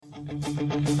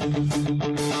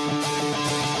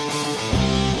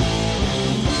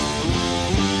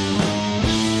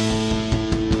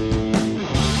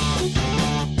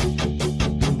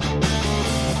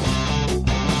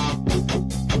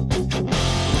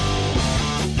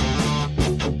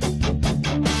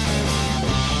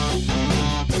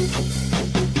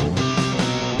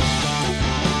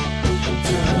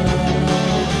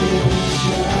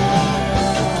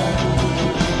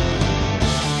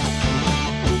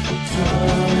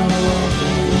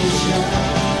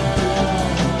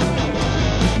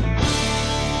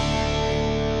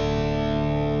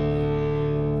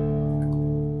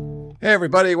Hey,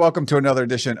 everybody. Welcome to another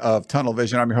edition of Tunnel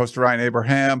Vision. I'm your host, Ryan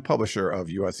Abraham, publisher of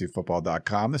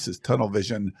USCFootball.com. This is Tunnel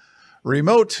Vision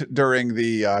remote during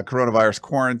the coronavirus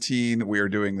quarantine. We are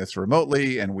doing this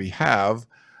remotely, and we have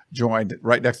joined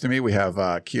right next to me. We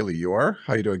have Keely Eure.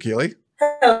 How you doing, Keely?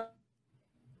 Hello.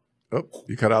 Oh,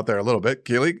 you cut out there a little bit.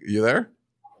 Keely, you there?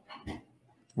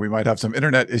 We might have some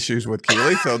internet issues with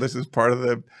Keely, so this is part of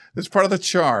the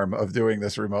charm of doing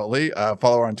this remotely.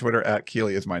 Follow her on Twitter at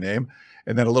Keely is my name.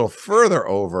 And then a little further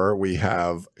over, we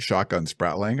have Shotgun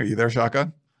Spratling. Are you there,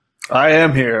 Shotgun? I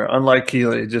am here, unlike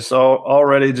Keely, just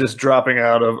already just dropping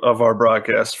out of our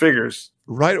broadcast. Figures.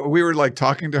 Right. We were like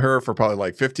talking to her for probably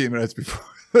like 15 minutes before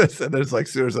this. And then it's like,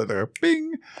 as soon as I go,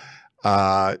 bing.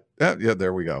 Yeah,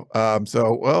 there we go.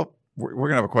 So, well, we're going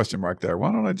to have a question mark there.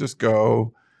 Why don't I just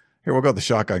go here? We'll go to the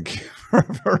Shotgun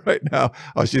camera right now.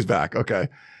 Oh, she's back. Okay.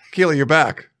 Keely, you're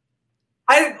back.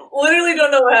 I literally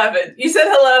don't know what happened. You said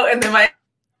hello, and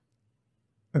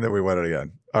then we went it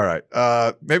again. All right.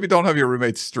 Maybe don't have your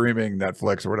roommates streaming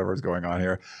Netflix or whatever is going on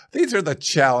here. These are the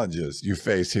challenges you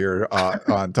face here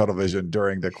on Tunnel Vision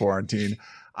during the quarantine.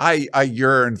 I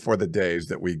yearn for the days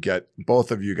that we get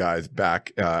both of you guys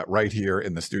back right here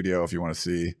in the studio. If you want to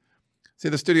see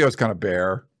the studio is kind of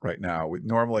bare right now.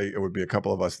 Normally it would be a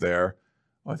couple of us there.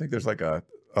 I think there's like a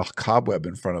cobweb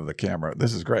in front of the camera.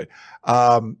 This is great.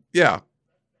 Yeah.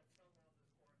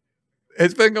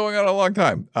 It's been going on a long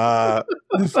time.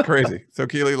 This is crazy. So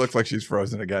Keely looks like she's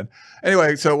frozen again.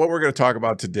 Anyway, so what we're going to talk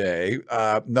about today,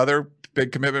 another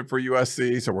big commitment for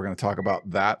USC. So we're going to talk about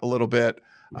that a little bit.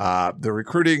 The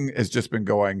recruiting has just been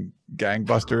going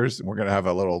gangbusters. And we're going to have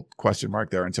a little question mark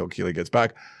there until Keely gets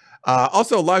back.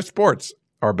 Also, live sports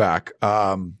are back.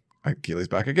 Keely's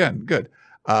back again. Good.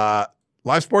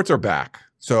 Live sports are back.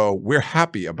 So we're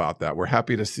happy about that. We're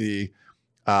happy to see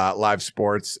live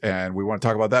sports, and we want to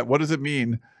talk about that. What does it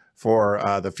mean for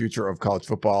the future of college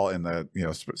football in the,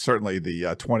 certainly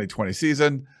the 2020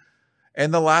 season?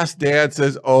 And the Last Dance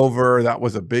is over. That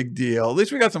was a big deal. At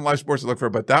least we got some live sports to look for,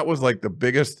 but that was like the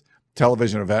biggest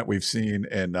television event we've seen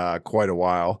in quite a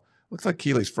while. Looks like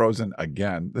Keely's frozen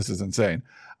again. This is insane.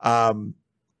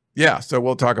 Yeah, so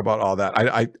we'll talk about all that.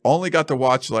 I only got to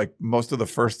watch like most of the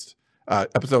first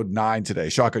episode 9 today.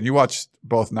 Shotgun, you watched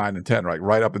both 9 and 10,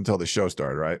 right up until the show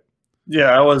started, right? Yeah,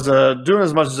 I was doing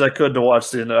as much as I could to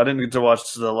watch I didn't get to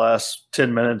watch the last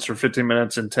 10 minutes or 15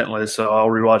 minutes intently, so I'll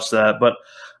rewatch that. But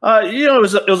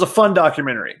it was a fun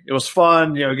documentary. It was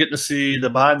fun, getting to see the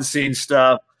behind the scenes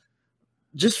stuff.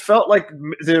 Just felt like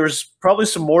there was probably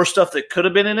some more stuff that could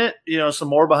have been in it. Some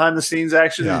more behind the scenes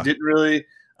action. Yeah. It didn't really.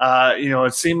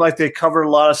 It seemed like they covered a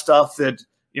lot of stuff that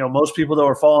most people that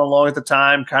were following along at the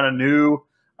time kind of knew.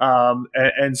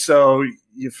 And so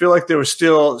you feel like there was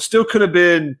still could have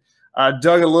been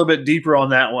dug a little bit deeper on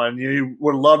that one. You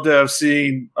would love to have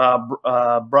seen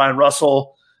Brian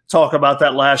Russell talk about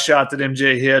that last shot that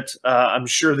MJ hit. I'm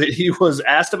sure that he was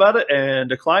asked about it and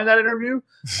declined that interview.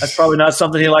 That's probably not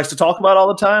something he likes to talk about all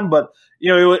the time, but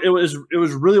it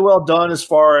was really well done as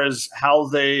far as how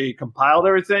they compiled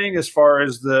everything, as far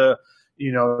as the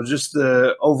just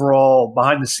the overall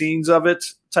behind the scenes of it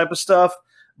type of stuff.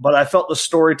 But I felt the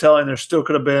storytelling, there still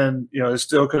could have been, it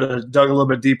still could have dug a little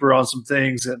bit deeper on some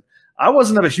things. And I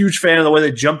wasn't a huge fan of the way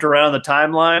they jumped around the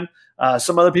timeline.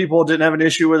 Some other people didn't have an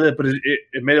issue with it, but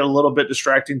it made it a little bit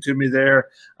distracting to me there.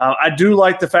 I do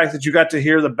like the fact that you got to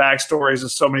hear the backstories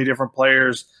of so many different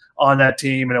players on that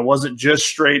team, and it wasn't just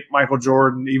straight Michael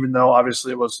Jordan, even though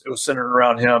obviously it was centered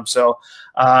around him. So,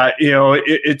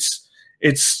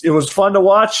 it was fun to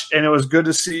watch, and it was good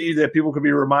to see that people could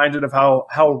be reminded of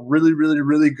how really, really,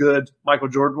 really good Michael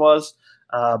Jordan was.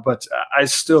 But I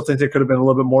still think there could have been a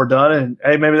little bit more done. And,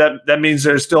 hey, maybe that means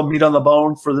there's still meat on the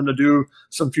bone for them to do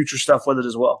some future stuff with it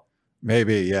as well.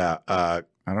 Maybe, yeah. I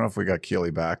don't know if we got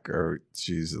Keely back, or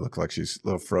it looks like she's a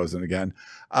little frozen again.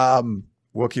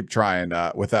 We'll keep trying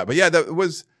with that. But, yeah,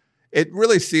 it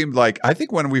really seemed like, I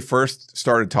think when we first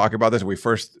started talking about this, we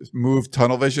first moved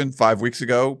Tunnel Vision 5 weeks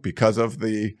ago because of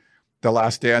the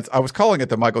Last Dance. I was calling it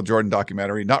the Michael Jordan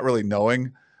documentary, not really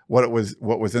knowing what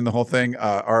was in the whole thing.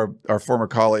 Our former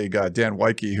colleague Dan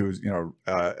Weike, who's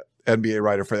NBA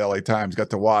writer for the LA Times, got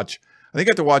to watch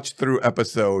through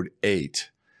episode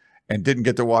 8 and didn't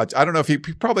get to watch. I don't know if he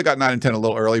probably got 9 and 10 a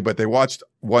little early, but they watched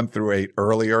 1 through 8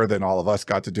 earlier than all of us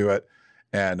got to do it.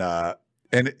 And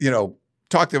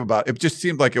talked to him about it. Just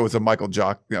seemed like it was a Michael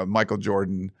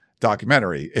Jordan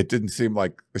documentary. It didn't seem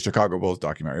like the Chicago Bulls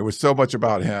documentary. It was so much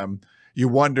about him. You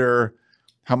wonder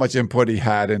how much input he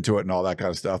had into it and all that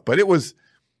kind of stuff. But it was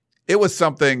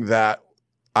something that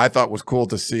I thought was cool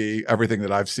to see, everything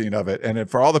that I've seen of it. And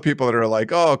for all the people that are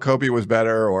like, oh, Kobe was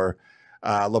better or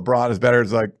LeBron is better,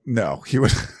 it's like, no, he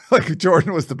was like,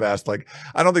 Jordan was the best. Like,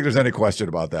 I don't think there's any question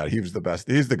about that. He was the best.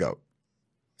 He's the GOAT.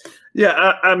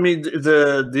 Yeah, I mean,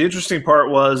 the interesting part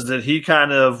was that he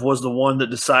kind of was the one that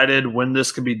decided when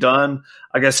this could be done.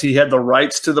 I guess he had the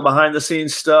rights to the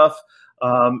behind-the-scenes stuff.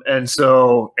 And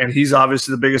he's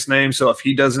obviously the biggest name. So if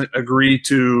he doesn't agree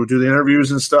to do the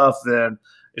interviews and stuff, then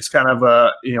it's kind of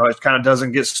it kind of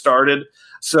doesn't get started.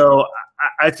 So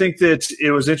I think that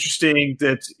it was interesting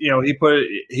that,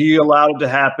 he allowed it to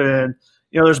happen.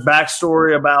 There's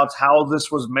backstory about how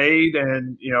this was made,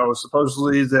 and,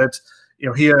 supposedly that,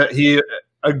 he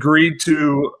agreed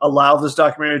to allow this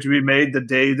documentary to be made the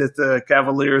day that the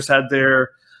Cavaliers had their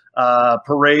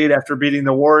parade after beating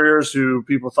the Warriors, who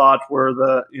people thought were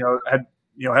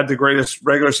had the greatest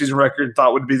regular season record and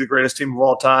thought would be the greatest team of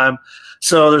all time.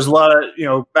 So there's a lot of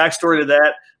backstory to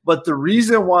that. But the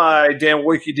reason why Dan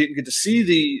Weike didn't get to see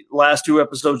the last 2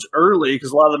 episodes early, because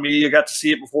a lot of the media got to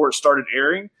see it before it started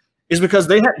airing, is because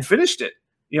they hadn't finished it.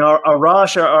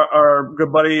 Arash, our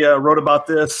good buddy, wrote about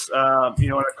this,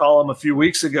 in a column a few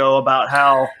weeks ago about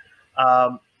how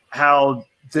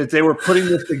that they were putting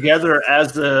this together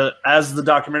as the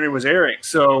documentary was airing.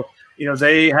 So,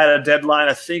 they had a deadline,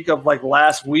 I think, of like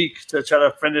last week to try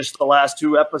to finish the last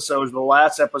 2 episodes, the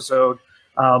last episode,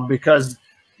 because,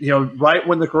 right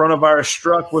when the coronavirus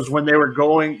struck was when there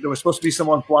was supposed to be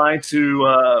someone flying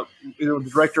to, the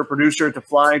director or producer to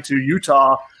flying to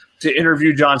Utah to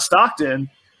interview John Stockton.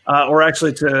 Or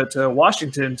actually to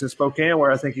Washington, to Spokane, where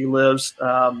I think he lives,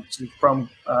 from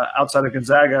outside of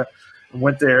Gonzaga, and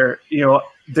went there.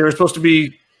 They were supposed to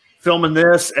be filming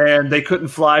this, and they couldn't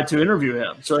fly to interview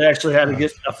him. So they actually had to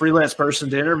get a freelance person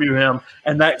to interview him,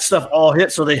 and that stuff all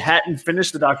hit. So they hadn't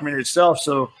finished the documentary itself.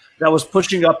 So that was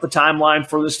pushing up the timeline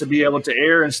for this to be able to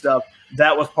air and stuff.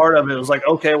 That was part of it. It was like,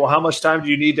 okay, well, how much time do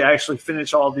you need to actually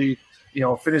finish all the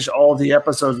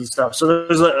episodes and stuff. So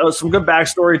there's some good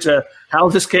backstory to how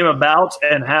this came about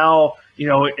and how,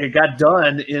 it got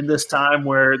done in this time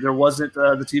where there wasn't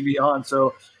the TV on.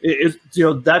 So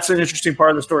that's an interesting part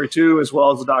of the story too, as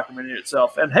well as the documentary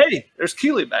itself. And hey, there's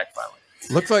Keely back finally.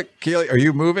 Looks like Keely. Are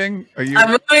you moving?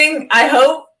 I'm moving. I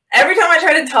hope. Every time I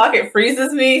try to talk, it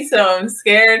freezes me. So I'm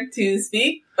scared to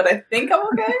speak, but I think I'm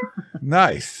okay.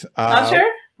 Nice. Not sure.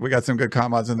 We got some good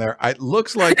comments in there. It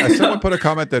looks like someone put a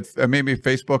comment that maybe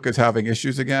Facebook is having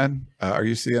issues again. Are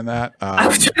you seeing that? I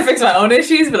was trying to fix my own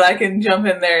issues, but I can jump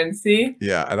in there and see.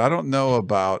 Yeah, and I don't know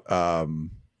about.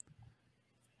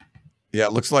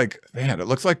 It looks like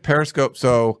Periscope.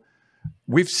 So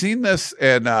we've seen this,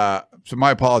 and so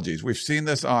my apologies. We've seen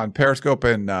this on Periscope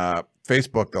and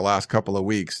Facebook the last couple of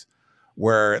weeks,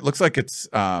 where it looks like it's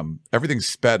everything's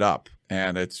sped up,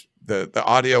 and it's. The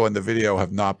audio and the video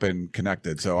have not been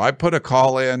connected. So I put a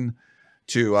call in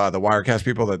to the Wirecast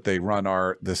people that they run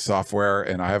this software,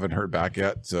 and I haven't heard back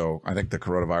yet. So I think the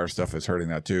coronavirus stuff is hurting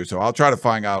that too. So I'll try to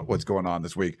find out what's going on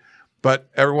this week. But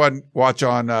everyone watch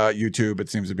on YouTube. It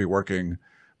seems to be working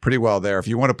pretty well there. If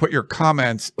you want to put your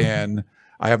comments in,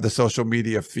 I have the social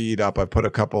media feed up. I put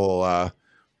a couple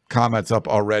comments up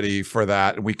already for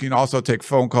that. And we can also take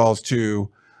phone calls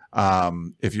too.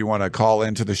 If you want to call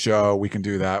into the show, we can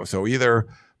do that. So either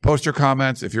post your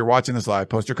comments, if you're watching this live,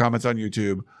 post your comments on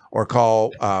YouTube, or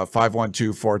call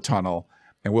 512-4-TUNNEL,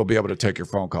 and we'll be able to take your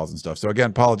phone calls and stuff. So again,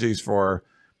 apologies for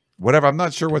whatever. I'm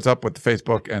not sure what's up with the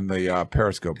Facebook and the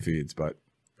Periscope feeds, but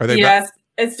are they? Yes,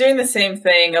 it's doing the same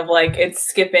thing of like it's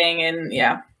skipping and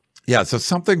yeah. So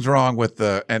something's wrong with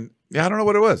I don't know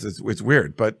what it was. It's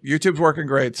weird, but YouTube's working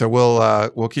great. So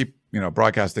we'll keep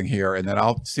broadcasting here, and then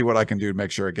I'll see what I can do to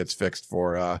make sure it gets fixed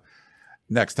for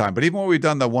next time. But even when we've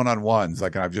done the one-on-ones,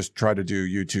 like I've just tried to do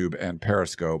YouTube and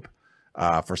Periscope,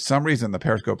 for some reason the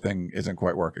Periscope thing isn't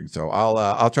quite working. So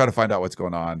I'll try to find out what's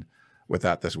going on with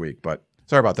that this week. But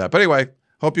sorry about that. But anyway,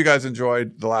 hope you guys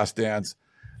enjoyed The Last Dance.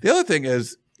 The other thing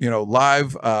is,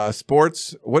 live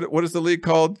sports. What is the league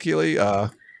called, Keely?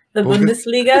 The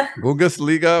Bundesliga?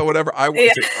 Bundesliga, whatever.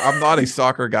 I'm not a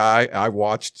soccer guy. I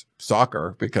watched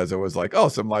soccer because it was like,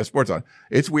 some live sports on.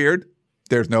 It's weird.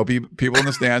 There's no people in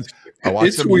the stands. I watched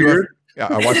It's some weird.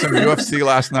 I watched some UFC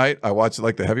last night. I watched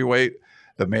like the heavyweight,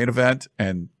 the main event,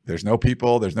 and there's no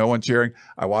people. There's no one cheering.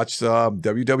 I watched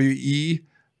WWE.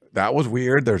 That was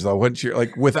weird. There's no one cheering.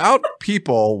 Like without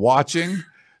people watching,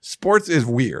 sports is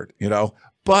weird,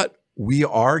 but we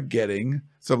are getting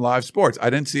some live sports. I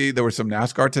didn't see, there was some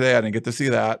NASCAR today. I didn't get to see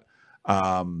that.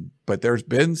 But there's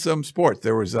been some sports.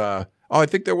 There was, I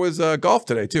think there was golf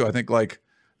today too. I think like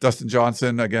Dustin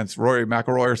Johnson against Rory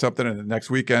McIlroy or something. And the next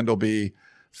weekend will be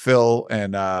Phil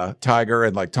and Tiger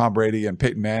and like Tom Brady and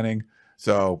Peyton Manning.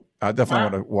 So I definitely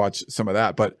want to watch some of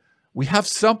that. But we have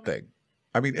something.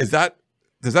 I mean, does that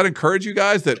encourage you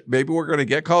guys that maybe we're going to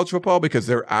get college football because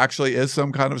there actually is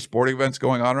some kind of sporting events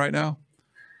going on right now?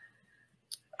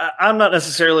 I'm not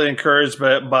necessarily encouraged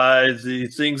by the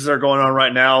things that are going on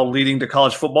right now leading to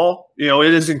college football.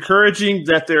 It is encouraging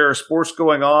that there are sports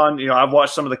going on. I've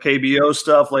watched some of the KBO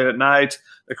stuff late at night,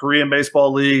 the Korean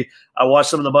Baseball League. I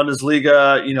watched some of the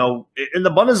Bundesliga. And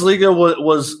the Bundesliga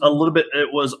was a little bit,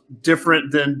 it was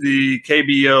different than the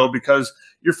KBO because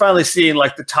you're finally seeing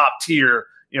like the top tier,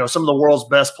 some of the world's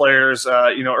best players.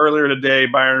 Earlier today,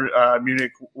 Bayern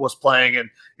Munich was playing, and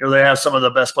they have some of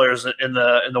the best players in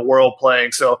the world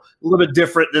playing. So a little bit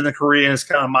different than the Koreans,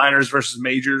 kind of minors versus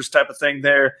majors type of thing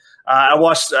there. I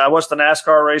watched the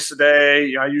NASCAR race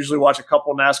today. I usually watch a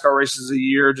couple NASCAR races a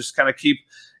year, just kind of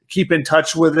keep in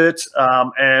touch with it.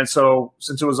 And so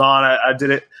since it was on, I did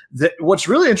it. What's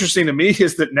really interesting to me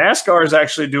is that NASCAR is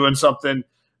actually doing something.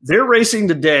 They're racing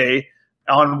today.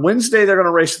 On Wednesday, they're going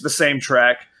to race at the same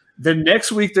track. Then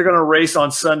next week, they're going to race on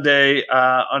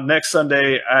next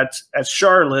Sunday at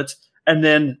Charlotte. And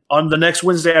then on the next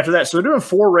Wednesday after that. So they're doing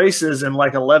 4 races in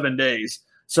like 11 days.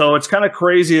 So it's kind of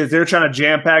crazy that they're trying to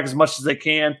jam pack as much as they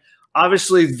can.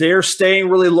 Obviously, they're staying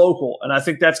really local. And I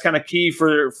think that's kind of key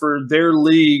for their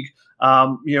league.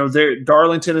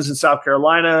 Darlington is in South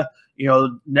Carolina.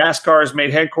 NASCAR's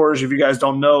main headquarters, if you guys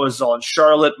don't know, is all in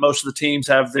Charlotte. Most of the teams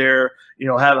have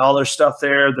have all their stuff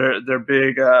there. Their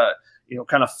big,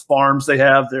 kind of farms they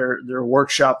have, their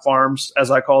workshop farms, as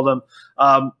I call them,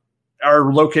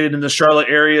 are located in the Charlotte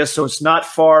area. So it's not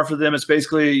far for them. It's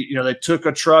basically, they took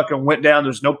a truck and went down.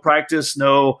 There's no practice,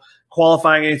 no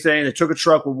qualifying anything. They took a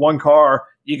truck with one car.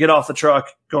 You get off the truck,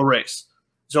 go race.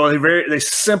 So they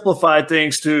simplified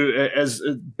things to as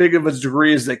big of a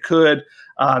degree as they could.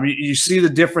 You see the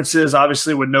differences,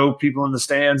 obviously, with no people in the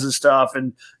stands and stuff,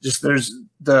 and just there's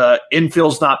the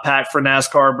infield's not packed for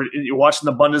NASCAR. But you're watching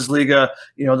the Bundesliga,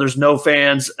 there's no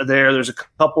fans there. There's a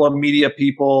couple of media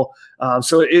people,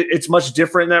 so it's much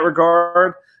different in that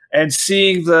regard. And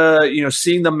seeing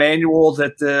the manual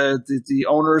that the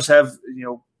owners have,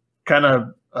 kind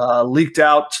of leaked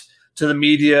out to the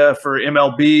media for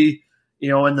MLB.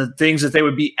 And the things that they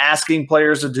would be asking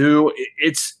players to do.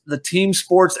 It's the team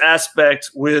sports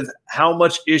aspect with how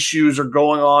much issues are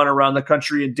going on around the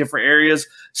country in different areas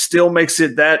still makes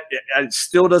it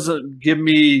still doesn't give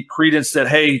me credence that,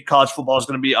 hey, college football is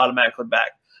going to be automatically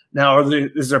back. Now,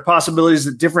 is there possibilities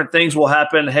that different things will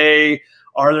happen? Hey,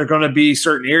 are there going to be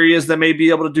certain areas that may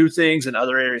be able to do things and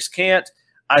other areas can't?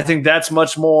 I think that's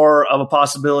much more of a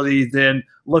possibility than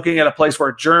looking at a place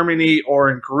where Germany or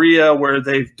in Korea, where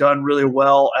they've done really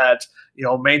well at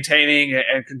maintaining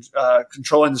and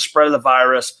controlling the spread of the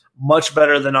virus much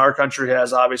better than our country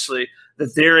has. Obviously,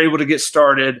 that they're able to get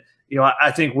started.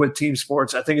 I think with team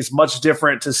sports, I think it's much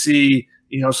different to see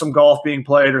some golf being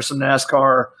played or some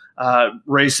NASCAR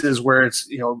races where it's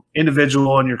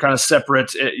individual and you're kind of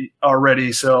separate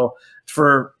already. So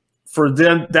for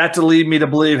them, that to lead me to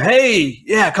believe, hey,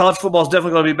 yeah, college football is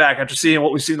definitely going to be back after seeing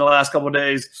what we've seen the last couple of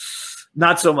days.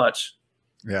 Not so much.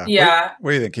 Yeah. Yeah.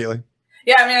 What do you think, Keely?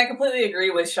 Yeah, I mean, I completely agree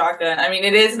with Shotgun. I mean,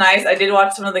 it is nice. I did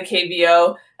watch some of the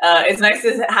KBO. It's nice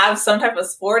to have some type of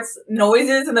sports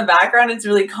noises in the background. It's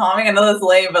really calming. I know that's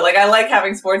lame, but I like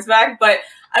having sports back. But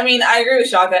I mean, I agree with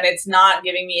Shotgun. It's not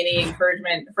giving me any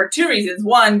encouragement for 2 reasons.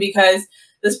 One, because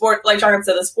the sport, like Shotgun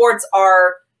said, the sports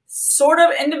are sort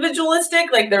of individualistic.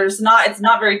 It's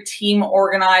not very team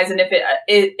organized. And if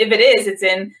it is, it's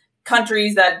in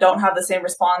countries that don't have the same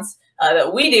response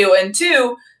that we do. And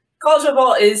 2, college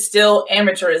football is still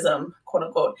amateurism, quote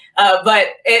unquote. But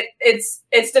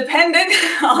it's dependent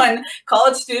on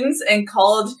college students and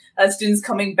college students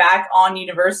coming back on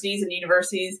universities, and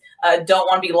universities don't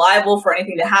want to be liable for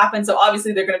anything to happen. So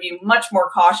obviously they're going to be much more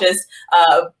cautious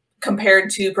compared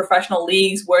to professional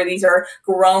leagues where these are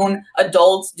grown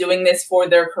adults doing this for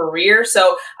their career.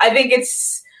 So I think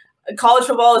college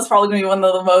football is probably going to be one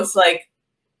of the most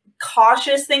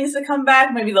cautious things to come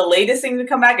back, maybe the latest thing to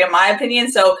come back, in my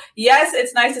opinion. So yes,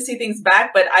 it's nice to see things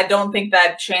back, but I don't think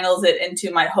that channels it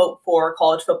into my hope for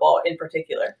college football in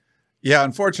particular. Yeah,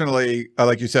 unfortunately,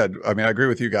 like you said, I mean, I agree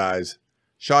with you guys.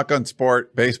 Shotgun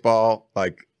sport, baseball,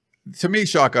 like to me,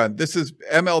 shotgun, this is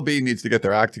MLB needs to get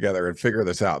their act together and figure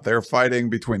this out. They're fighting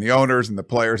between the owners and the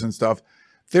players and stuff.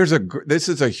 This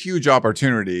is a huge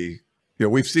opportunity. You know,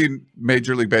 we've seen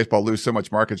Major League Baseball lose so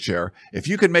much market share. If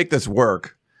you can make this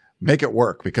work, make it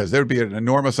work, because there'd be an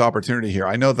enormous opportunity here.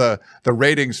 I know the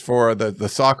ratings for the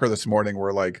soccer this morning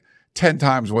were like 10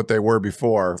 times what they were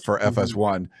before for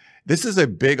FS1. This is a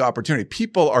big opportunity.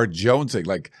 People are jonesing.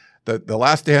 Like the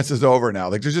Last Dance is over now.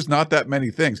 Like there's just not that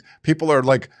many things. People are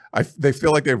like, they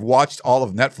feel like they've watched all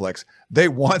of Netflix. They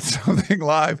want something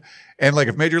live. And like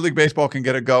if Major League Baseball can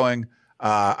get it going,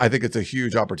 I think it's a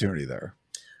huge opportunity there.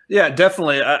 Yeah,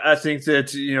 definitely. I think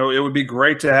that, you know, it would be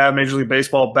great to have Major League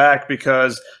Baseball back,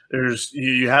 because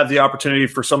you have the opportunity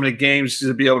for so many games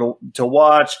to be able to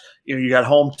watch. You know, you got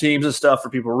home teams and stuff for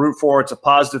people to root for. It's a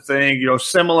positive thing, you know,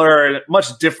 similar,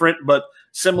 much different, but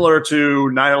similar to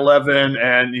 9/11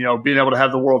 and, you know, being able to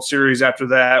have the World Series after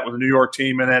that with a New York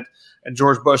team in it and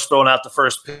George Bush throwing out the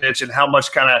first pitch, and how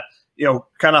much kind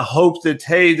of hope that,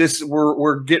 hey,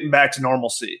 we're getting back to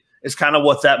normalcy. It's kind of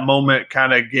what that moment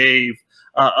kind of gave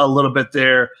a little bit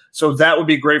there. So that would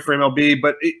be great for MLB.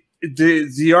 But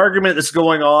the argument that's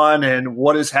going on and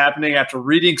what is happening after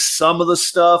reading some of the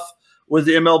stuff with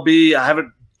the MLB, I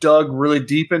haven't dug really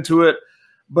deep into it,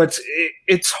 but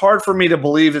it's hard for me to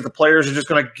believe that the players are just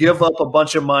going to give up a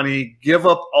bunch of money, give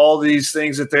up all these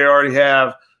things that they already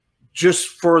have just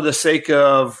for the sake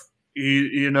of,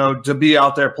 you know, to be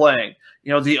out there playing.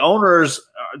 You know, the owners,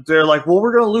 they're like, well,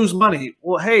 we're going to lose money.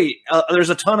 Well, hey, there's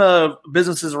a ton of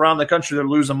businesses around the country that are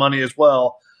losing money as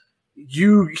well.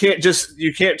 You can't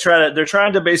try to – they're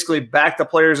trying to basically back the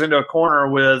players into a corner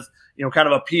with, you know, kind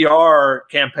of a PR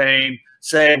campaign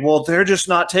saying, well, they're just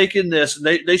not taking this,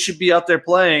 and they should be out there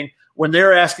playing, when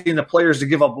they're asking the players to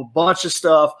give up a bunch of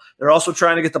stuff. They're also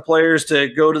trying to get the players to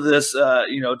go to this,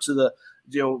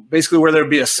 basically where there'd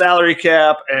be a salary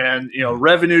cap and, you know,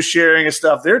 revenue sharing and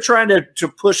stuff. They're trying to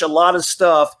push a lot of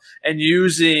stuff and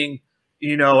using,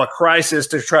 you know, a crisis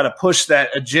to try to push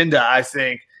that agenda, I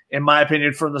think, in my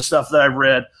opinion, from the stuff that I've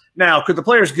read. Now, could the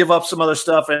players give up some other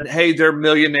stuff? And, hey, they're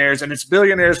millionaires, and it's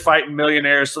billionaires fighting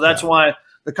millionaires. So that's why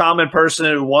the common person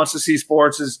who wants to see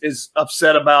sports is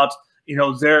upset about, you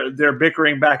know, their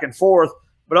bickering back and forth.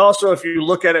 But also, if you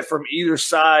look at it from either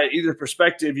side, either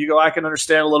perspective, you go, I can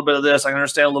understand a little bit of this. I can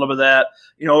understand a little bit of that.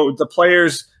 You know, the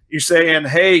players, you're saying,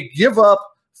 hey, give up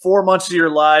 4 months of your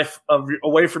life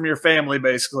away from your family,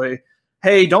 basically.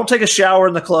 Hey, don't take a shower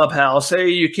in the clubhouse. Hey,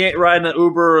 you can't ride in an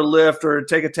Uber or Lyft or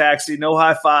take a taxi. No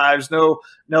high fives. No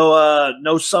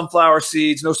sunflower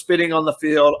seeds. No spitting on the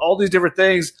field. All these different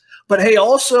things. But hey,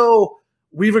 also,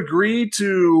 we've agreed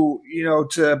to, you know,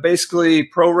 to basically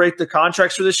prorate the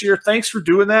contracts for this year. Thanks for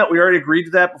doing that. We already agreed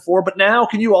to that before. But now,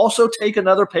 can you also take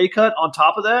another pay cut on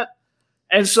top of that?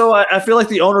 And so I feel like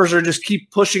the owners are just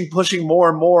keep pushing more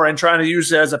and more and trying to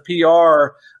use it as a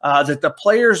PR that the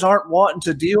players aren't wanting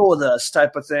to deal with us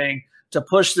type of thing to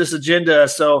push this agenda.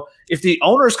 So if the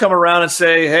owners come around and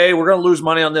say, hey, we're going to lose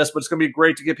money on this, but it's going to be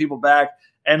great to get people back,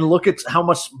 and look at how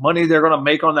much money they're going to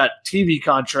make on that TV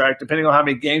contract, depending on how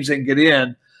many games they can get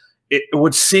in, it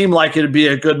would seem like it would be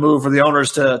a good move for the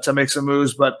owners to make some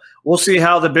moves. But we'll see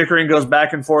how the bickering goes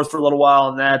back and forth for a little while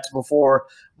on that before.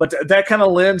 But that kind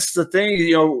of lends the thing.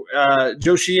 You know,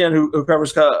 Joe Sheehan, who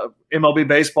covers MLB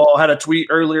baseball, had a tweet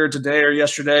earlier today or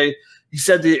yesterday. He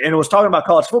said, and it was talking about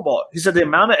college football. He said the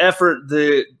amount of effort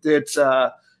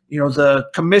that the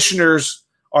commissioners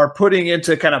are putting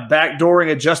into kind of backdooring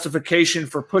a justification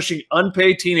for pushing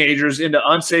unpaid teenagers into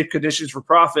unsafe conditions for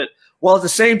profit, while at the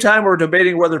same time we're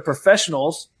debating whether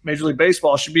professionals, Major League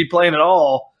Baseball, should be playing at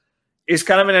all, is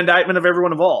kind of an indictment of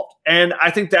everyone involved. And I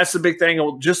think that's the big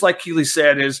thing. Just like Keely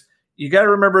said, is you got to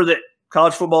remember that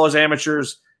college football is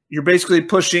amateurs. You're basically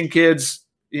pushing kids,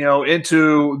 you know,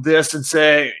 into this and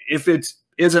say, if it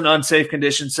is an unsafe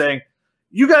condition, saying,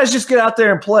 you guys just get out there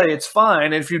and play. It's fine.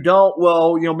 And if you don't,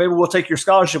 well, you know, maybe we'll take your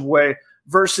scholarship away.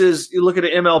 Versus you look at the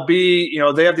MLB, you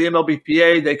know, they have the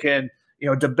MLBPA. They can, you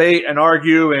know, debate and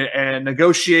argue and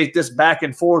negotiate this back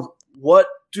and forth. What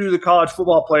do the college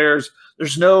football players?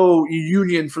 There's no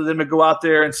union for them to go out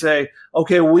there and say,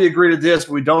 okay, well, we agree to this,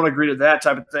 but we don't agree to that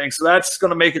type of thing. So that's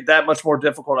going to make it that much more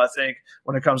difficult, I think,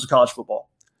 when it comes to college football.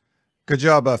 Good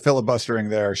job filibustering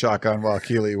there, Shotgun, while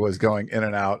Keely was going in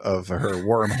and out of her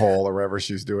wormhole or whatever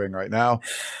she's doing right now.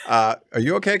 Are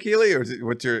you okay, Keely? Or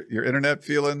what's your internet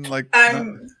feeling like?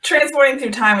 I'm transporting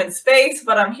through time and space,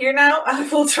 but I'm here now. I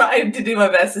will try to do my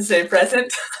best to stay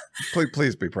present.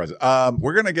 Please be present.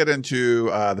 We're going to get into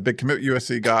the big commit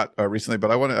USC got recently,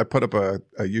 but I put up a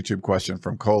YouTube question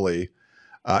from Coley.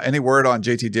 Any word on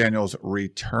JT Daniels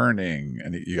returning?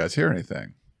 You guys hear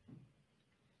anything?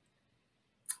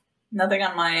 Nothing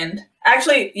on my end.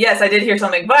 Actually, yes, I did hear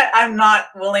something, but I'm not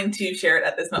willing to share it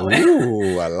at this moment.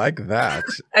 Ooh, I like that.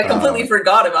 I completely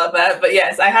forgot about that. But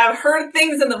yes, I have heard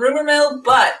things in the rumor mill,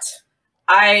 but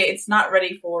it's not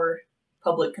ready for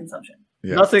public consumption.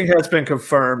 Yeah. Nothing has been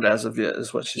confirmed as of yet,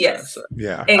 is what she's trying to say.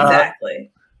 Yeah,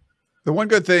 exactly. The one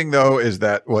good thing, though, is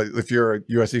that if you're a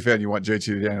USC fan, you want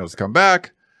JT Daniels to come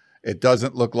back. It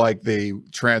doesn't look like the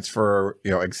transfer,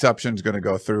 exception is going to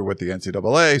go through with the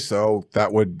NCAA. So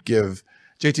that would give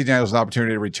JT Daniels an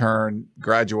opportunity to return,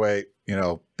 graduate,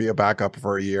 be a backup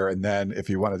for a year. And then if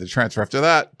he wanted to transfer after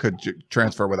that, could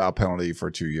transfer without penalty for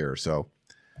 2 years. So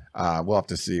we'll have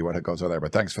to see what it goes on there.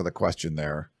 But thanks for the question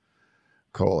there,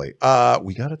 Coley.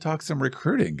 We got to talk some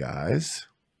recruiting, guys.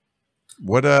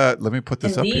 Let me put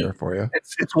this up here for you.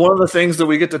 It's one of the things that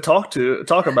we get to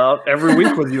talk about every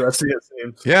week with USC, it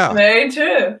seems. Yeah. Very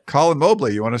true. Colin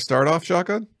Mobley, you want to start off,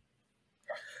 Shotgun?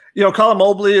 Colin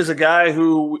Mobley is a guy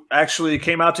who actually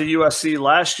came out to USC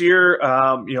last year,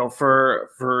 for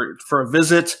a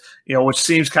visit, which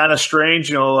seems kind of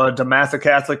strange. A DeMatha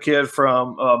Catholic kid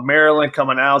from Maryland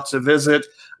coming out to visit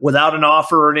without an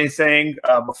offer or anything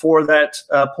before that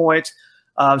point.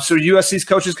 So USC's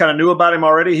coaches kind of knew about him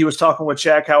already. He was talking with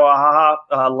Chad Kawahaha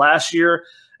last year,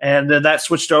 and then that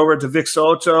switched over to Vic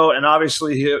Soto. And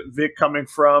obviously, Vic coming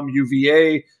from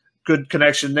UVA, good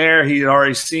connection there. He had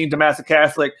already seen DeMatha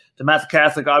Catholic. DeMatha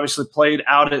Catholic obviously played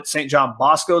out at St. John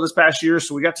Bosco this past year,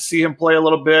 so we got to see him play a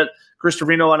little bit. Chris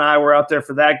Trevino and I were out there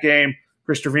for that game.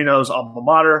 Chris Trevino's alma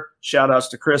mater. Shout outs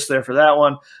to Chris there for that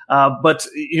one. But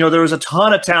there was a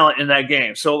ton of talent in that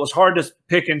game. So it was hard to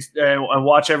pick and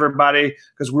watch everybody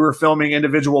because we were filming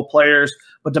individual players.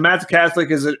 But DeMatha Catholic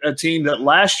is a team that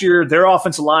last year, their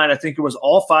offensive line, I think it was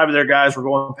all 5 of their guys were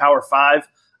going Power 5.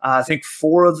 I think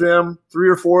 3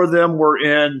 or 4 of them were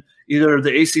in either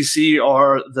the ACC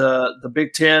or the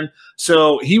Big Ten.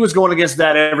 So he was going against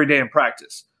that every day in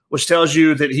practice, which tells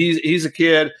you that he's a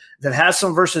kid that has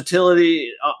some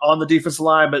versatility on the defensive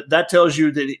line, but that tells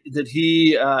you that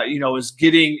he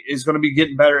is going to be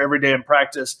getting better every day in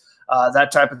practice,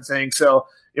 that type of thing. So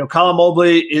Colin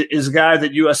Mobley is a guy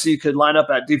that USC could line up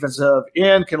at defensive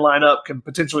end, can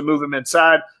potentially move him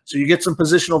inside. So you get some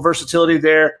positional versatility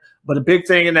there. But a big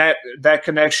thing in that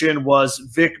connection was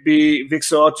Vic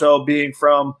Soto being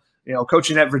from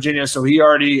coaching at Virginia, so he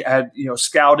already had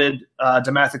scouted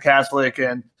DeMatha Catholic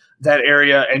and that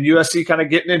area, and USC kind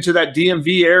of getting into that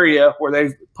DMV area where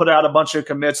they've put out a bunch of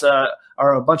commits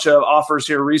or a bunch of offers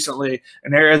here recently,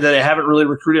 an area that they haven't really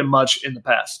recruited much in the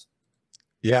past.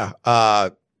 Yeah.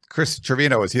 Chris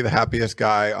Trevino, was he the happiest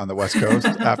guy on the West Coast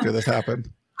after this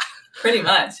happened? Pretty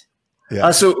much.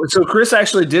 Yeah. So Chris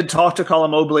actually did talk to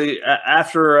Colin Mobley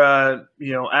after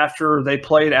they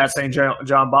played at St.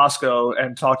 John Bosco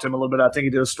and talked to him a little bit. I think he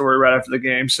did a story right after the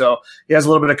game, so he has a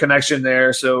little bit of connection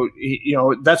there. So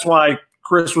that's why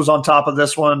Chris was on top of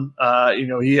this one.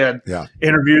 He had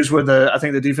interviews with I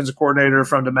think the defensive coordinator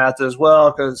from DeMatha as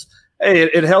well, because hey,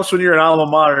 it helps when you're an alma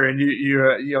mater and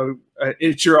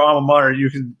it's your alma mater. You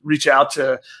can reach out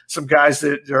to some guys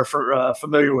that are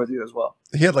familiar with you as well.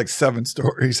 He had like 7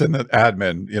 stories in the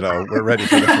admin, we're ready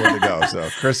for this one to go. So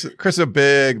Chris, a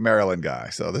big Maryland guy.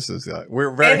 So this is,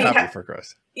 we're very happy for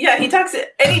Chris. Yeah. He talks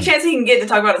any chance he can get to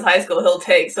talk about his high school, he'll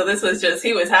take. So this was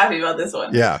he was happy about this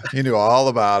one. Yeah. He knew all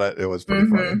about it. It was pretty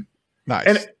funny.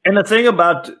 Nice. And the thing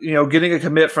about getting a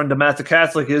commit from DeMatha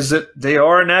Catholic is that they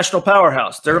are a national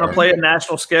powerhouse. They're going to play a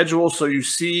national schedule, so you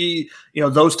see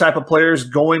those type of players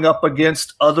going up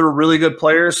against other really good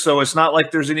players. So it's not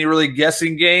like there's any really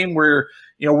guessing game where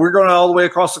we're going all the way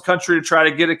across the country to try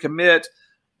to get a commit,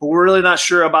 but we're really not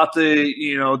sure about the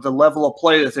the level of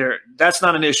play that's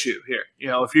not an issue here.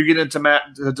 If you get into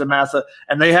DeMatha,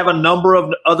 and they have a number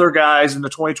of other guys in the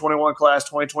 2021 class,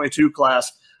 2022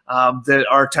 class. That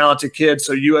are talented kids.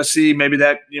 So USC, maybe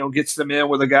that, gets them in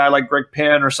with a guy like Greg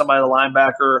Penn or somebody, the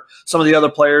linebacker, some of the other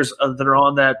players that are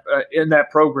on that in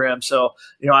that program. So,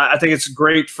 I think it's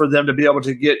great for them to be able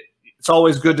to get. It's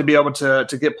always good to be able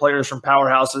to get players from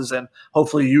powerhouses and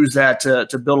hopefully use that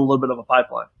to build a little bit of a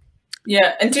pipeline.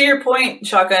 Yeah, and to your point,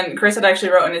 Shotgun, Chris had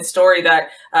actually wrote in his story that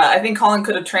I think Colin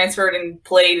could have transferred and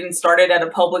played and started at a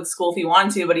public school if he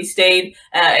wanted to, but he stayed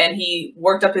and he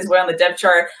worked up his way on the depth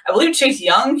chart. I believe Chase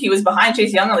Young, he was behind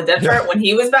Chase Young on the depth chart when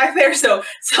he was back there, so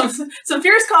some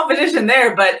fierce competition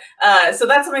there. But so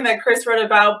that's something that Chris wrote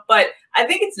about. But I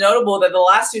think it's notable that the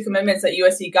last 2 commitments that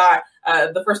USC got,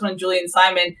 the first one, Julian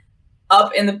Simon,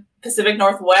 up in the Pacific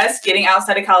Northwest, getting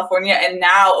outside of California, and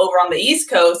now over on the East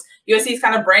Coast, USC is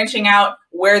kind of branching out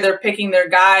where they're picking their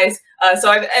guys.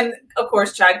 And of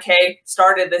course, Chad K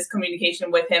started this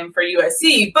communication with him for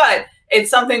USC, but it's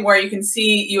something where you can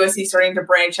see USC starting to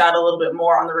branch out a little bit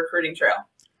more on the recruiting trail.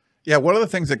 Yeah, one of the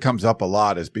things that comes up a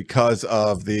lot is because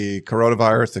of the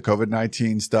coronavirus, the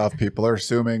COVID-19 stuff, people are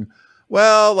assuming,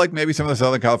 well, like maybe some of the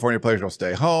Southern California players will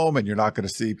stay home and you're not going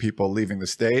to see people leaving the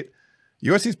state.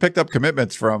 USC's picked up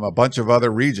commitments from a bunch of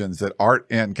other regions that aren't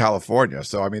in California.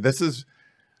 So, I mean, this is,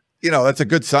 that's a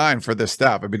good sign for this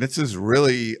staff. I mean, this is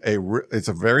really it's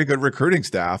a very good recruiting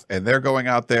staff, and they're going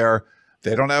out there.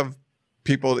 They don't have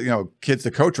people, kids to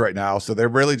coach right now. So they're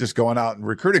really just going out and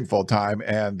recruiting full time,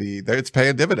 and it's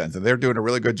paying dividends, and they're doing a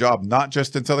really good job, not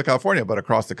just in Southern California, but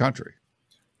across the country.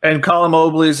 And Colin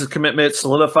Mobley's commitment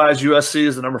solidifies USC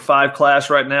as the number 5 class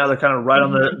right now. They're kind of right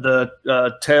on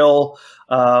the tail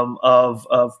of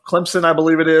Clemson, I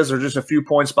believe it is. They're just a few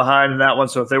points behind in that one.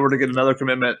 So if they were to get another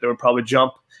commitment, they would probably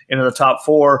jump into the top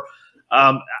 4.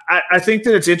 I think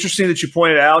that it's interesting that you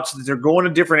pointed out that they're going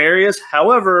to different areas.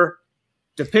 However,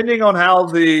 depending on how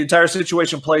the entire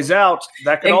situation plays out,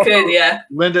 that could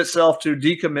lend itself to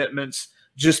decommitments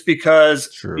just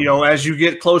because, as you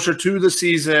get closer to the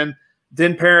season,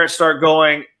 then parents start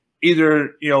going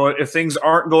either, if things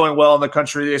aren't going well in the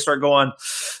country, they start going,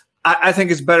 I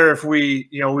think it's better if we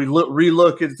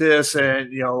relook at this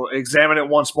and, examine it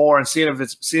once more and seeing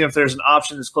if there's an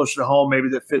option that's closer to home, maybe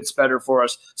that fits better for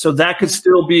us. So that could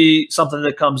still be something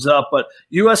that comes up. But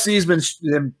USC has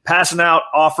been passing out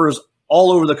offers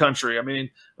all over the country. I mean,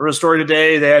 I read a story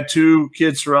today. They had 2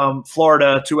 kids from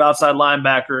Florida, 2 outside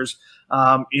linebackers. There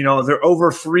are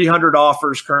over 300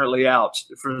 offers currently out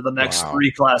for the next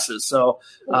 3 classes. So,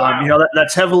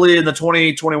 that's heavily in the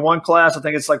 2021 class. I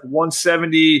think it's like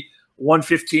 170,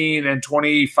 115, and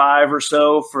 25 or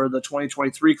so for the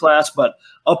 2023 class, but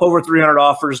up over 300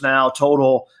 offers now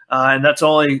total. And that's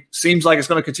only seems like it's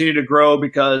going to continue to grow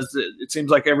because it seems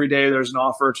like every day there's an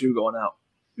offer or 2 going out.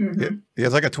 Mm-hmm. Yeah,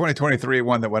 it's like a 2023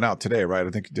 one that went out today, right? I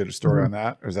think you did a story on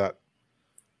that. Or is that?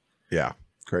 Yeah,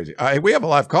 crazy. We have a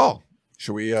live call.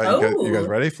 Should we, you guys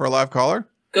ready for a live caller?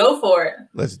 Go for it.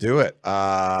 Let's do it.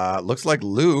 Looks like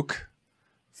Luke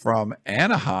from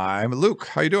Anaheim. Luke,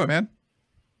 how you doing, man?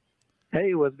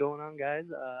 Hey, what's going on, guys?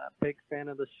 Big fan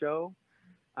of the show.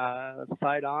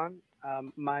 Fight on.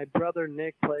 My brother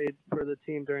Nick played for the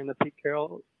team during the Pete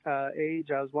Carroll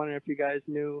age. I was wondering if you guys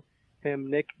knew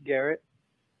him, Nick Garrett.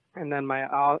 And then my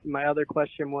other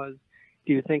question was,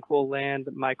 do you think we'll land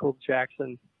Michael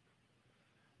Jackson?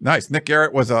 Nice. Nick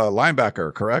Garrett was a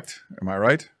linebacker, correct? Am I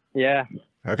right? Yeah.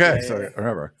 Okay. Yeah, so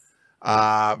remember.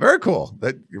 Very cool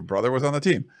that your brother was on the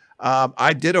team.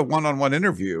 I did a one-on-one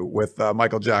interview with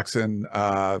Michael Jackson,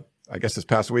 I guess this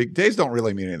past week. Days don't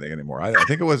really mean anything anymore. I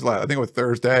think it was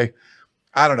Thursday.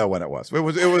 I don't know when it was. It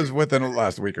was within the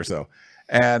last week or so.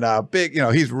 And big,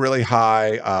 he's really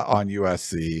high on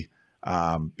USC.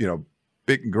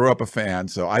 Big, grew up a fan.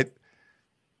 So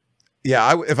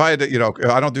if I had to,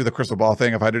 I don't do the crystal ball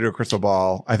thing. If I had to do a crystal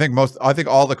ball, I think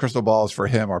all the crystal balls for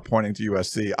him are pointing to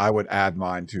USC. I would add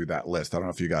mine to that list. I don't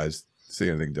know if you guys see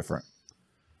anything different.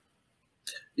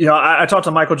 I talked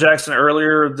to Michael Jackson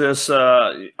earlier this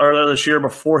year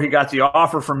before he got the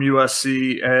offer from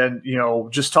USC, and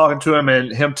just talking to him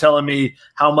and him telling me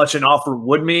how much an offer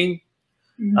would mean.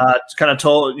 Kind of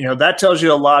told, that tells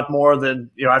you a lot more than,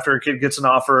 after a kid gets an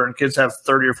offer and kids have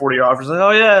 30 or 40 offers. Like,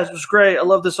 oh, yeah, it was great. I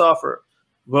love this offer.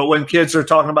 But when kids are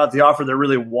talking about the offer they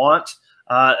really want,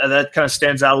 that kind of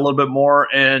stands out a little bit more.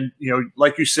 And,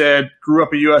 like you said, grew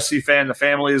up a USC fan. The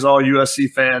family is all USC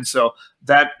fans. So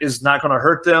that is not going to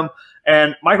hurt them.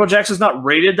 And Michael Jackson's not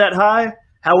rated that high.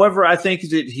 However, I think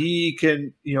that he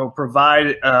can,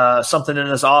 provide something in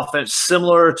this offense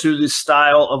similar to the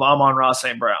style of Amon-Ra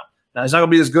St. Brown. Now, he's not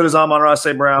going to be as good as Amon-Ra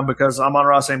St. Brown because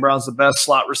Amon-Ra St. Brown's the best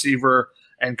slot receiver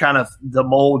and kind of the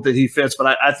mold that he fits.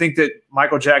 But I think that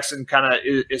Michael Jackson kind of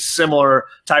is similar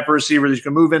type of receiver that you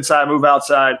can move inside, move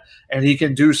outside, and he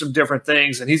can do some different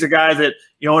things. And he's a guy that,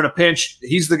 in a pinch,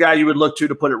 he's the guy you would look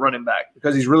to put it running back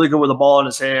because he's really good with the ball in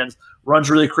his hands, runs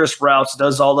really crisp routes,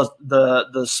 does all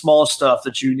the small stuff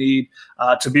that you need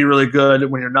to be really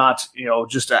good when you're not,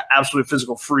 just an absolute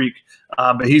physical freak.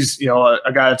 But he's,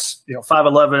 a guy that's,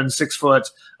 5'11", 6 foot,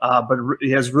 but he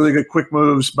has really good quick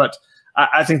moves. But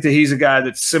I think that he's a guy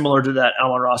that's similar to that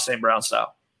Amon-Ra St. Brown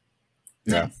style.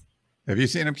 Yeah. Have you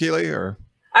seen him, Keely, or?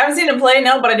 I haven't seen him play,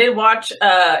 no, but I did watch,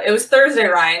 it was Thursday,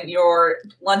 Ryan, your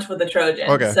Lunch with the Trojan.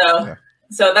 Okay.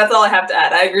 So that's all I have to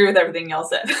add. I agree with everything y'all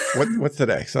said. What's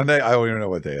today? Sunday? I don't even know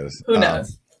what day it is. Who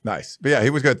knows? Nice. But yeah, he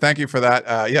was good. Thank you for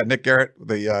that. Yeah, Nick Garrett,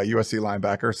 the USC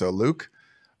linebacker. So Luke,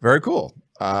 very cool.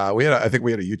 I think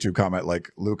we had a YouTube comment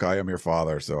like, Luke, I am your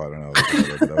father. So I don't know.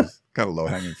 That was kind of low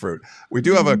hanging fruit. We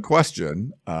do have a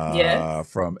question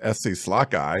from SC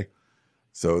Slot Guy.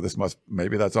 So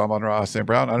maybe that's Amon-Ra St.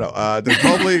 Brown. I don't know. Does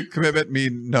Mobley commitment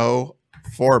mean no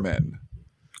Foreman?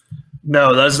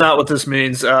 No, that's not what this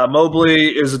means. Mobley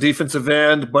is a defensive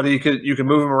end, but you can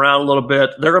move him around a little bit.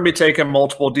 They're going to be taking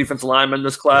multiple defensive linemen in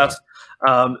this class.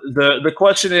 The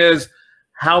question is,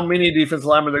 how many defensive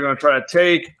linemen they're going to try to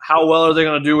take? How well are they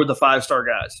going to do with the 5-star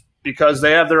guys? Because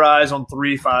they have their eyes on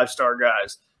 3 5-star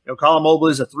guys. Colin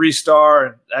Mobley is a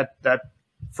 3-star, and that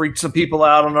freaks some people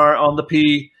out on the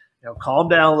P. Calm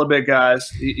down a little bit, guys.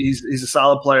 He's a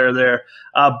solid player there,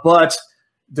 but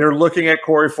they're looking at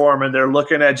Corey Foreman. They're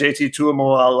looking at JT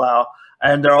Tuimoloau,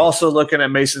 and they're also looking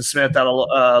at Mason Smith out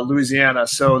of Louisiana.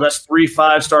 So that's 3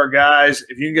 5-star guys.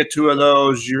 If you can get 2 of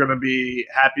those, you're going to be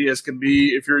happy as can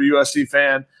be if you're a USC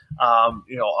fan.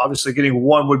 Obviously getting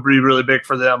 1 would be really big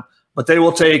for them, but they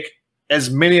will take as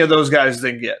many of those guys as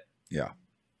they can get. Yeah.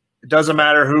 It doesn't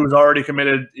matter who's already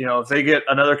committed. If they get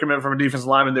another commitment from a defensive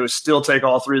lineman, they would still take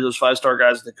all 3 of those 5-star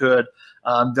guys if they could.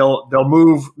 They'll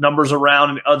move numbers around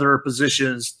in other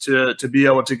positions to be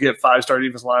able to get 5-star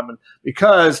defensive linemen,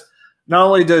 because not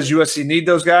only does USC need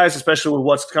those guys, especially with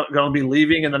what's going to be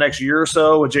leaving in the next year or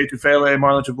so with Jay Tufele,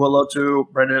 Marlon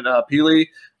Tubulotu, Brendan Peely,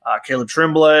 Caleb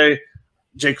Tremblay,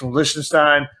 Jake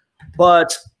Lichtenstein,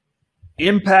 but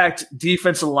impact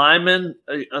defensive linemen,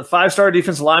 5-star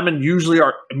defensive linemen usually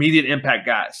are immediate impact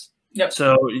guys. Yep.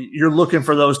 So you're looking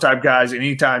for those type guys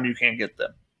anytime you can get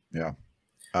them.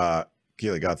 Yeah.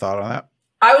 Keely, got a thought on that?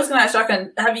 I was going to ask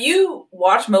Shotgun, have you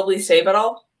watched Mobley's tape at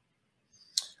all?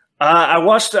 I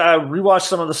rewatched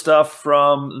some of the stuff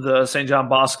from the St. John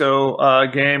Bosco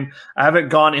game. I haven't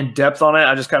gone in depth on it.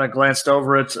 I just kind of glanced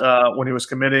over it when he was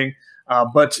committing.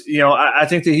 But I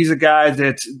think that he's a guy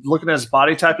that, looking at his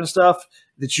body type and stuff,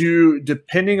 that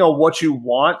depending on what you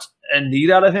want and need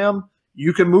out of him,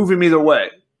 you can move him either way.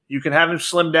 You can have him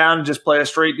slim down and just play a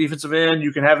straight defensive end.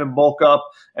 You can have him bulk up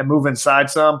and move inside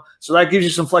some. So that gives you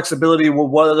some flexibility with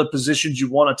what other positions you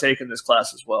want to take in this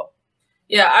class as well.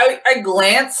 Yeah, I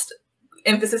glanced,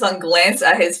 emphasis on glance,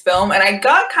 at his film, and I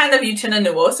got kind of Uchenna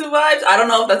Nwosu vibes. I don't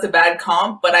know if that's a bad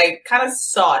comp, but I kind of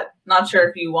saw it. Not sure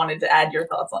if you wanted to add your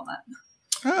thoughts on that.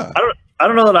 Huh. I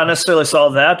don't know that I necessarily saw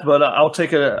that, but I'll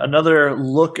take another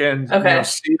look and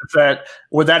see if that,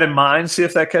 with that in mind, see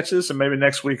if that catches, and maybe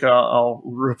next week I'll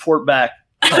report back.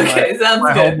 Okay, sounds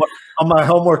good. On my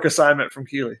homework assignment from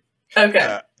Keely.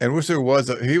 Okay. And Wusu was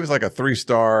like a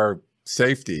 3-star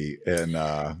safety in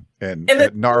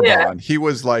at Narbonne. Yeah. He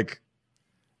was like,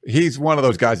 he's one of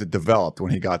those guys that developed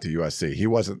when he got to USC. He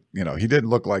wasn't, he didn't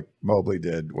look like Mobley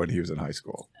did when he was in high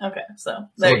school. Okay, so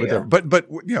there you go. But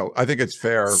I think it's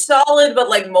fair. Solid, but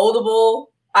like moldable.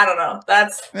 I don't know.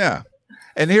 Yeah.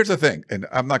 And here's the thing, and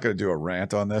I'm not going to do a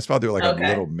rant on this, but I'll do like a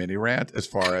little mini rant as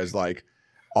far as like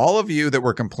all of you that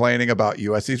were complaining about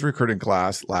USC's recruiting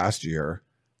class last year,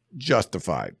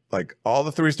 justified. Like all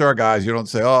the 3-star guys, you don't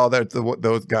say, oh, that's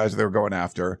those guys they were going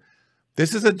after.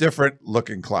 This is a different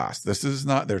looking class. This is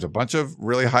not, there's a bunch of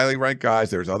really highly ranked guys.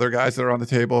 There's other guys that are on the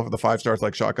table for the 5-stars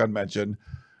like Shotgun mentioned.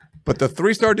 But the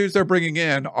 3-star dudes they're bringing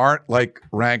in aren't like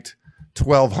ranked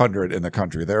 1,200 in the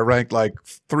country. They're ranked like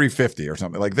 350 or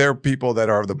something. Like they're people that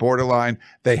are the borderline.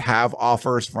 They have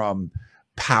offers from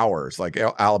powers like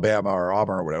Alabama or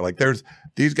Auburn or whatever. Like there's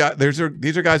these guys, these are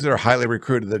guys that are highly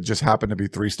recruited that just happen to be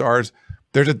 3-stars.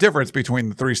 There's a difference between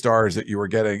the 3-stars that you were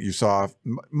getting, you saw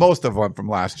most of them from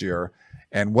last year,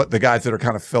 and what the guys that are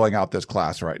kind of filling out this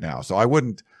class right now. So I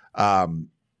wouldn't,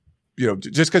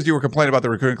 just because you were complaining about the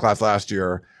recruiting class last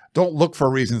year, don't look for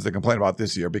reasons to complain about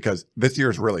this year, because this year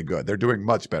is really good. They're doing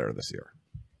much better this year.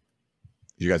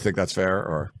 You guys think that's fair?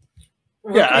 Or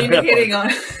yeah,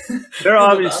 they're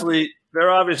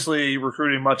obviously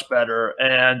recruiting much better,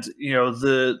 and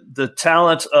the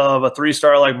talent of a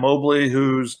 3-star like Mobley,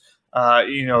 who's I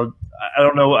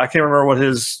don't know, I can't remember what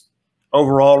his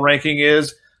overall ranking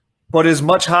is, but is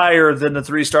much higher than the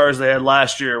 3-stars they had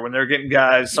last year when they're getting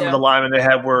guys. Some of the linemen they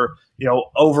had were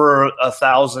over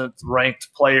 1,000th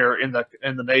ranked player in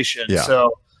the nation. Yeah.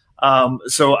 So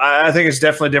I think it's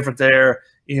definitely different there.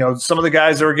 Some of the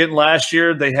guys that were getting last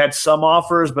year, they had some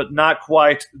offers, but not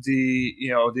quite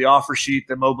the offer sheet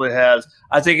that Mobley has.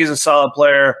 I think he's a solid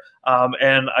player,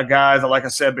 and a guy that, like I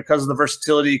said, because of the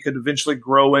versatility, could eventually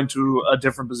grow into a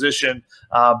different position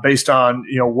based on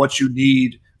what you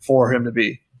need for him to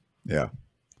be. Yeah.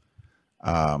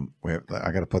 I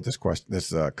got to put this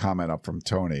comment up from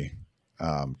Tony.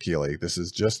 Keely. This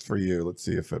is just for you. Let's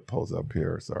see if it pulls up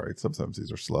here. Sorry, sometimes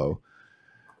these are slow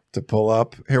to pull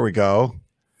up. Here we go.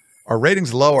 Our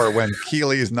ratings lower when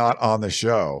Keely is not on the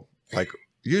show. Like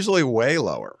usually way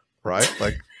lower, right?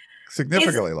 Like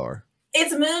significantly lower.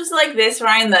 It's moves like this,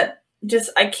 Ryan, that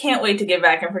just I can't wait to get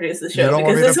back and produce the show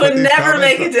because this would would never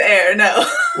make it to air. No.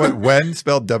 What, when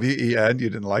spelled W-E-N? You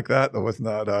didn't like that? That was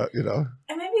not, And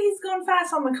maybe he's going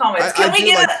fast on the comments. Can we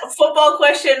get a football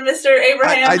question, Mr.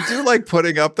 Abraham? I do like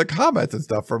putting up the comments and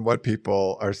stuff from what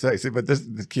people are saying. See, but this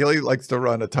Keely likes to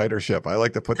run a tighter ship. I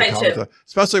like to put the comments up,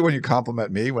 especially when you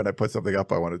compliment me. When I put something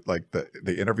up, I want to like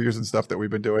the interviews and stuff that we've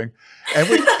been doing,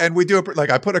 and we do like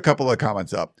I put a couple of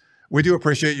comments up. We do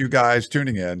appreciate you guys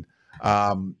tuning in.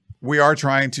 We are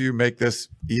trying to make this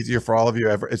easier for all of you.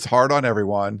 It's hard on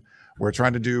everyone. We're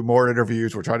trying to do more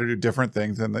interviews. We're trying to do different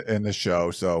things in the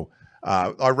show. So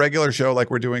our regular show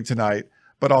like we're doing tonight,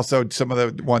 but also some of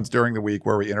the ones during the week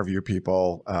where we interview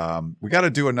people. We got to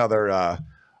do another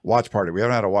watch party. We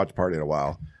haven't had a watch party in a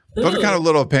while. Those are kind of a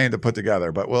little pain to put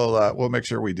together, but we'll make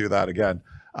sure we do that again.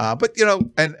 But,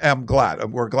 and I'm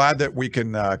glad. We're glad that we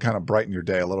can kind of brighten your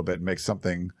day a little bit and make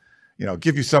something,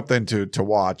 give you something to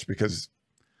watch because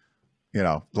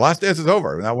the Last Dance is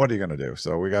over. Now, what are you going to do?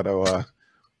 So we got to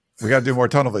do more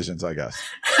tunnel visions, I guess.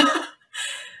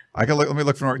 I can let me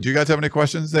look for more. Do you guys have any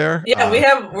questions there? Yeah,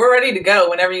 we're ready to go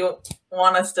whenever you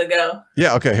want us to go.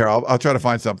 Yeah. Okay. Here, I'll try to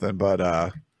find something, but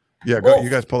yeah, go. Well, you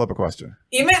guys pull up a question.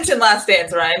 You mentioned Last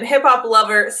Dance, Ryan. Hip Hop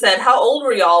Lover said, "How old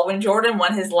were y'all when Jordan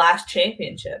won his last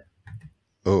championship?"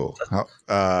 Oh,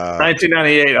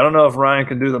 1998. I don't know if Ryan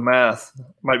can do the math.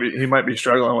 He might be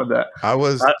struggling with that. I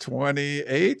was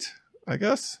 28. I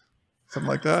guess something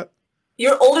like that.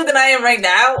 You're older than I am right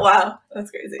now. Wow, that's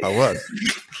crazy. I was.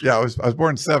 Yeah, I was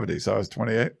born in 70, so I was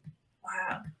 28.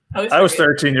 Wow. I was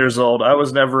 13 years old. I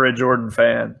was never a Jordan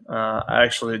fan. I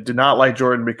actually did not like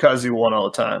Jordan because he won all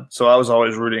the time. So I was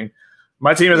always rooting.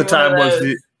 My team at the time was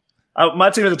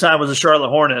the Charlotte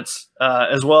Hornets,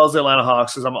 as well as the Atlanta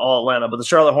Hawks, because I'm all Atlanta. But the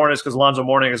Charlotte Hornets, because Alonzo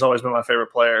Mourning has always been my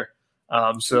favorite player.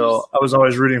 So I was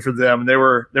always rooting for them. They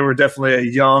were definitely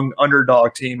a young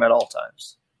underdog team at all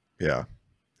times. Yeah,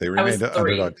 they remained an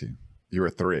underdog team. You were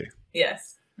 3.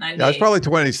 Yes, 98. Yeah, I was probably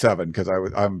 27 because I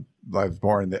was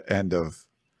born the end of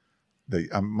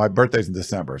my birthday's in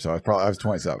December, so I was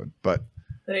 27. But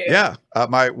yeah,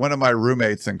 one of my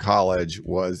roommates in college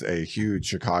was a huge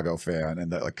Chicago fan and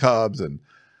the Cubs and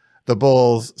the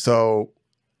Bulls. So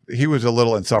he was a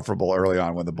little insufferable early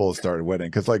on when the Bulls started winning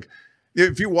because like.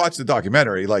 If you watch the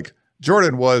documentary, like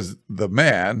Jordan was the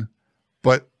man,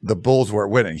 but the Bulls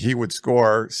weren't winning. He would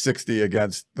score 60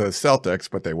 against the Celtics,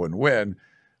 but they wouldn't win.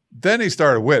 Then he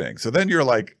started winning. So then you're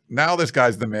like, now this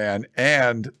guy's the man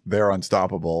and they're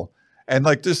unstoppable. And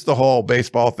like just the whole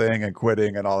baseball thing and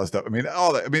quitting and all this stuff. I mean,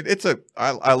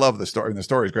 I love the story and the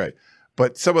story's great,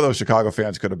 but some of those Chicago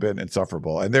fans could have been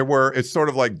insufferable. And it's sort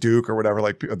of like Duke or whatever,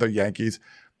 like the Yankees.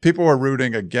 People were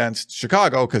rooting against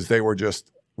Chicago because they were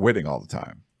just winning all the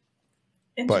time.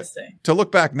 Interesting. But to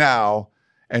look back now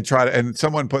and and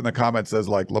someone put in the comments says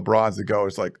like LeBron's the GOAT.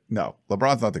 It's like, no,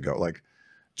 LeBron's not the GOAT. Like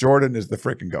Jordan is the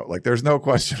freaking GOAT. Like there's no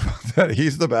question about that.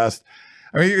 He's the best.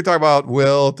 I mean, you can talk about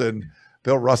Wilt and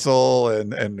Bill Russell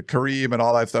and Kareem and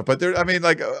all that stuff, but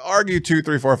argue 2,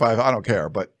 3, 4, 5. I don't care,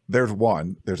 but there's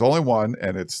only one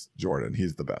and it's Jordan.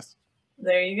 He's the best.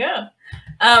 There you go.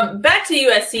 Back to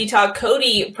USC talk.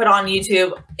 Cody put on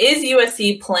YouTube, is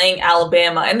USC playing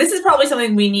Alabama? And this is probably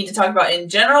something we need to talk about in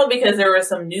general because there were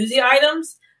some newsy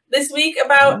items this week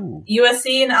about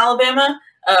USC and Alabama.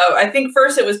 I think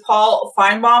first it was Paul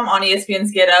Feinbaum on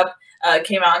ESPN's Get Up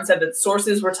came out and said that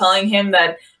sources were telling him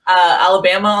that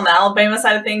Alabama, on the Alabama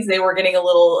side of things, they were getting a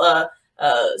little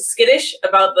skittish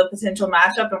about the potential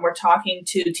matchup and were talking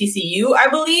to TCU, I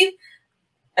believe.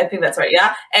 I think that's right.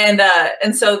 Yeah.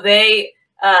 And so they,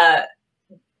 that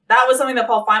was something that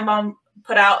Paul Feinbaum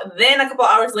put out. Then a couple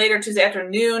hours later, Tuesday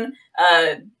afternoon,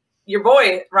 your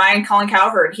boy, Ryan Colin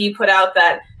Cowherd, he put out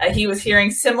that he was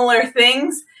hearing similar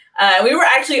things. We were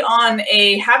actually on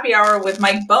a happy hour with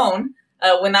Mike Bone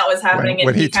when that was happening.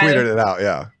 When he tweeted it out.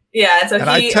 Yeah. Yeah. So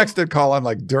I texted Colin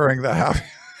like during the happy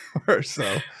hour.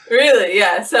 So. Really?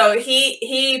 Yeah. So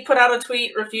he put out a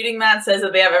tweet refuting that, says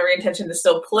that they have every intention to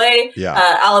still play. Yeah.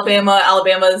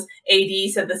 Alabama's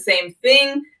AD said the same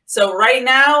thing. So right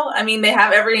now, I mean, they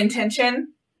have every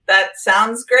intention. That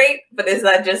sounds great, but is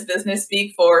that just business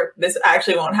speak for this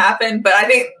actually won't happen? But I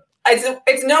think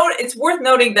it's worth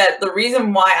noting that the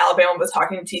reason why Alabama was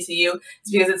talking to TCU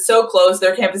is because it's so close.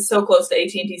 Their campus is so close to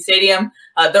AT&T Stadium.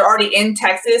 They're already in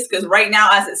Texas because right now,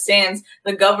 as it stands,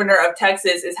 the governor of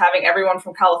Texas is having everyone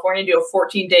from California do a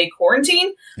 14-day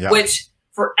quarantine, which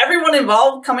for everyone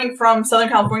involved coming from Southern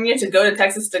California to go to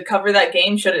Texas to cover that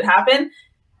game, should it happen,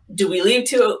 do we leave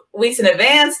 2 weeks in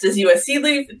advance? Does USC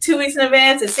leave 2 weeks in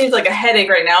advance? It seems like a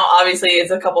headache right now. Obviously, it's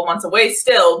a couple months away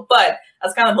still, but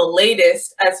that's kind of the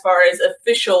latest as far as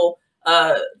official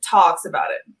talks about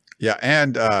it. Yeah,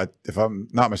 and if I'm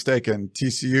not mistaken,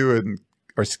 TCU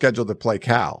are scheduled to play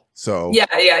Cal. So yeah.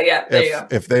 There you go.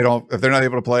 If they're not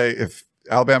able to play, if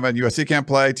Alabama and USC can't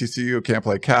play, TCU can't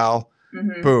play Cal.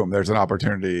 Boom, there's an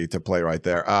opportunity to play right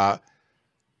there. I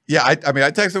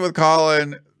texted with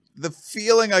Colin. The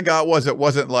feeling I got was it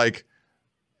wasn't like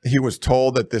he was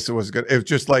told that this was good. It was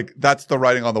just like, that's the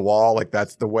writing on the wall. Like,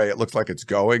 that's the way it looks like it's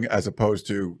going, as opposed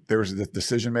to there's a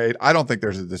decision made. I don't think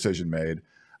there's a decision made.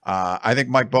 I think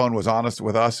Mike Bohn was honest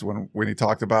with us when he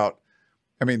talked about,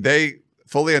 they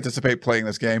fully anticipate playing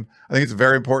this game. I think it's a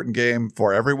very important game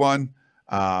for everyone.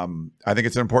 I think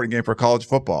it's an important game for college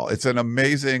football. It's an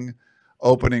amazing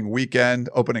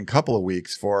opening couple of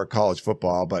weeks for college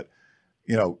football. But,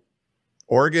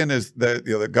 Oregon is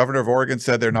the governor of Oregon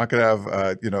said they're not going to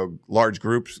have, large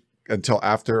groups until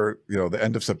after, the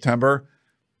end of September.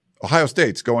 Ohio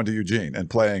State's going to Eugene and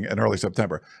playing in early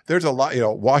September. There's a lot,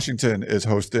 Washington is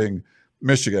hosting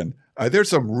Michigan. There's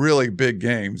some really big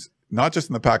games, not just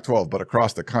in the Pac-12, but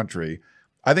across the country.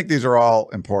 I think these are all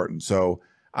important. So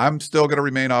I'm still going to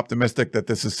remain optimistic that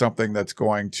this is something that's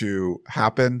going to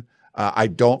happen. I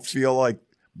don't feel like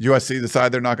USC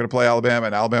decide they're not going to play Alabama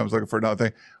and Alabama's looking for another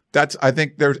thing. I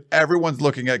think everyone's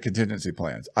looking at contingency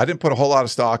plans. I didn't put a whole lot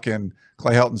of stock in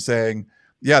Clay Helton saying,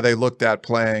 yeah, they looked at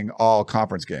playing all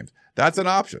conference games. That's an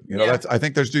option. I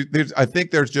think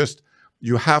there's just,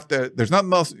 you have to, there's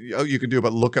nothing else you can do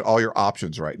but look at all your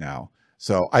options right now.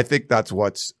 So I think that's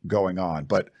what's going on.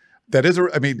 But that is,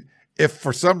 if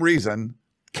for some reason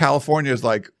California is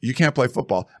like, you can't play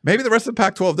football, maybe the rest of the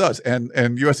Pac-12 does. And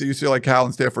USC, UCLA, Cal,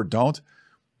 and Stanford don't.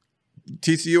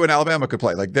 TCU and Alabama could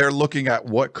play. Like, they're looking at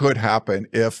what could happen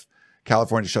if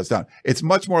California shuts down. It's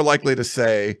much more likely to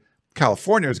say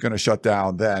California is going to shut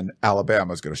down than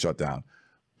Alabama is going to shut down.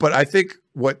 But I think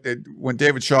when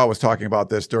David Shaw was talking about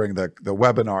this during the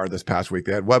webinar this past week,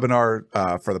 they had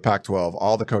webinar for the Pac-12.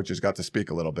 All the coaches got to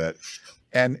speak a little bit.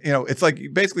 And, it's like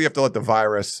basically you have to let the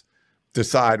virus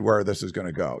decide where this is going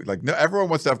to go. Like, no, everyone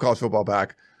wants to have college football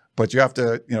back, but you have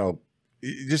to,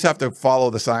 you just have to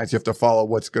follow the science. You have to follow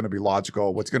what's going to be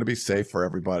logical, what's going to be safe for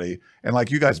everybody. And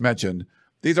like you guys mentioned,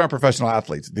 these aren't professional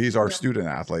athletes. These are student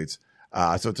athletes.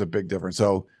 So it's a big difference.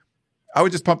 So I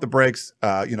would just pump the brakes.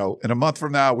 In a month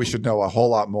from now, we should know a whole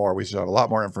lot more. We should have a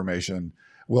lot more information.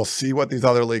 We'll see what these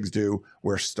other leagues do.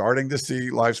 We're starting to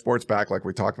see live sports back, like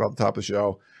we talked about at the top of the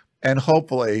show. And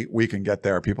hopefully we can get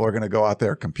there. People are going to go out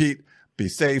there, compete, be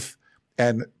safe,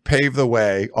 and pave the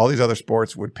way. All these other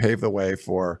sports would pave the way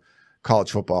for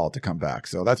college football to come back.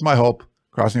 So that's my hope.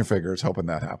 Crossing your fingers, hoping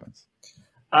that happens.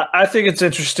 I think it's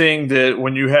interesting that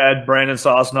when you had Brandon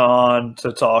Sosna on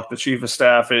to talk, the chief of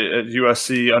staff at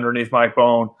USC underneath Mike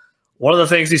Bohn, one of the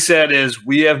things he said is,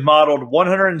 we have modeled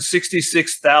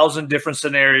 166,000 different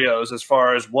scenarios as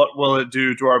far as what will it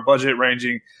do to our budget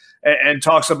ranging, and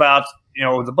talks about,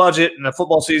 the budget and the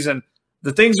football season.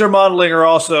 The things they're modeling are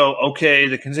also, okay,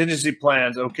 the contingency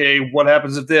plans, okay, what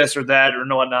happens if this or that or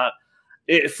whatnot.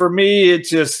 For me, it's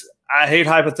just, I hate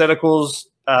hypotheticals,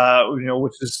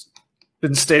 which has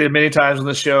been stated many times on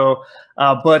the show.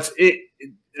 But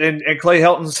and Clay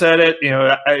Helton said it,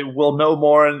 I will know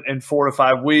more in 4 to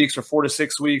 5 weeks, or 4 to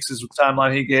 6 weeks is the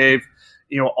timeline he gave.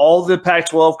 All the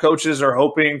Pac-12 coaches are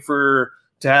hoping to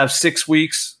have 6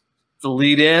 weeks to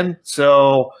lead in.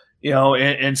 So,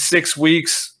 in 6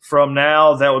 weeks from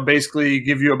now, that would basically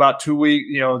give you about 2 weeks.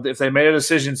 If they made a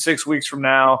decision 6 weeks from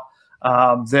now,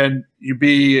 then you'd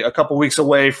be a couple weeks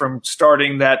away from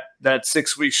starting that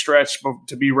 6 week stretch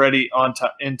to be ready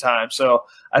in time. So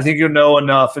I think you'll know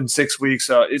enough in 6 weeks.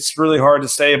 It's really hard to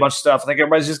say a bunch of stuff. I think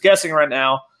everybody's just guessing right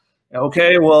now.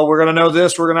 Okay, well, we're going to know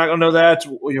this. We're not going to know that.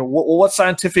 What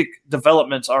scientific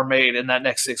developments are made in that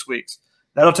next 6 weeks?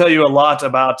 That'll tell you a lot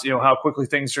about, how quickly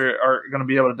things are going to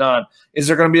be able to done. Is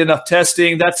there going to be enough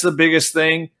testing? That's the biggest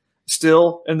thing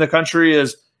still in the country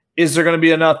is there going to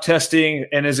be enough testing,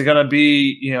 and is it going to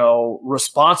be,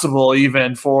 responsible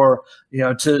even for,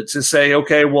 to say,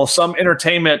 okay, well, some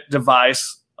entertainment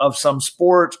device of some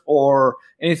sport or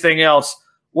anything else,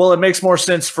 well, it makes more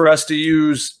sense for us to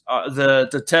use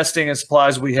the testing and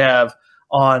supplies we have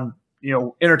on,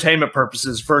 entertainment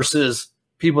purposes versus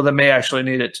people that may actually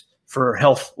need it for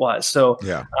health wise. So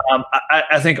yeah.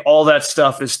 I think all that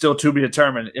stuff is still to be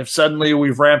determined. If suddenly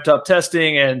we've ramped up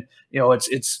testing and,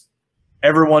 it's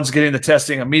everyone's getting the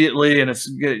testing immediately and it's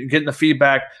getting the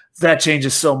feedback, that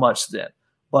changes so much then.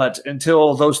 But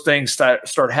until those things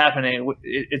start happening,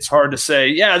 it's hard to say,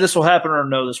 yeah, this will happen, or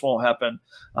no, this won't happen.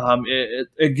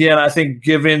 Again, I think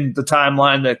given the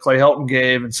timeline that Clay Helton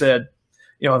gave and said,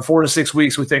 in 4 to 6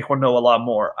 weeks, we think we'll know a lot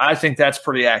more. I think that's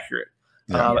pretty accurate.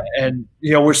 Yeah. And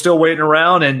we're still waiting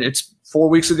around, and it's 4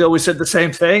 weeks ago we said the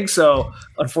same thing. So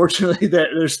unfortunately,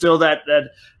 there's still that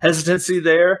hesitancy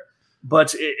there.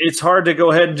 But it's hard to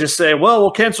go ahead and just say, well,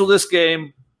 we'll cancel this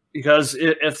game, because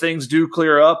if things do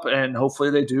clear up, and hopefully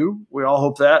they do, we all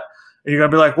hope that, and you're going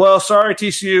to be like, well, sorry,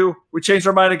 TCU, we changed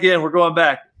our mind again. We're going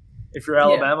back if you're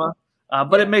Alabama.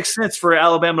 But it makes sense for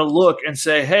Alabama to look and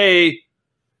say, hey,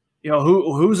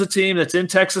 who's a team that's in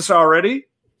Texas already?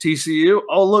 TCU.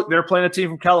 Oh, look, they're playing a team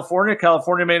from California.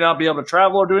 California may not be able to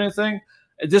travel or do anything.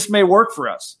 This may work for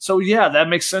us. So, yeah, that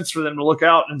makes sense for them to look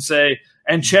out and say,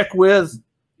 and check with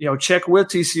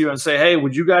TCU and say, hey,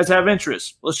 would you guys have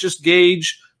interest? Let's just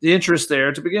gauge the interest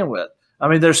there to begin with. I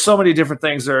mean, there's so many different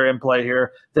things that are in play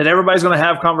here that everybody's going to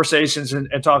have conversations and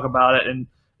talk about it. And,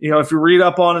 if you read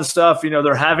up on and stuff,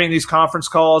 they're having these conference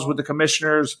calls with the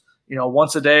commissioners,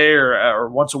 once a day or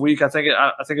once a week. I think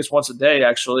it's once a day,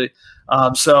 actually.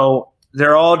 So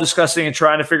they're all discussing and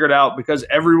trying to figure it out, because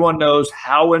everyone knows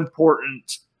how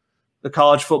important the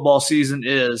college football season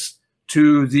is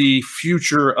to the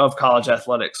future of college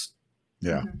athletics.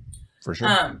 Yeah, for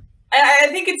sure. I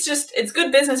think it's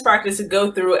good business practice to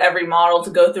go through every model, to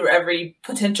go through every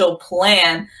potential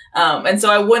plan. And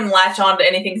so I wouldn't latch on to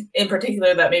anything in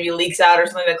particular that maybe leaks out or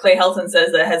something that Clay Helton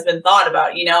says that has been thought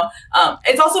about,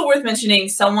 It's also worth mentioning,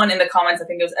 someone in the comments, I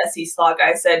think it was SC Slot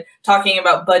Guy, said, talking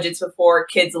about budgets before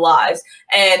kids' lives.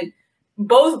 And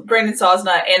both Brandon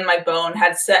Sosna and Mike Bone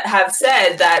have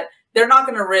said that they're not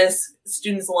going to risk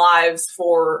students' lives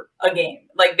for a game.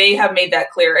 Like, they have made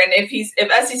that clear. And if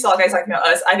SC Slot Guy's talking about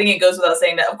us, I think it goes without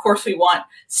saying that, of course, we want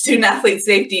student athlete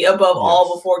safety above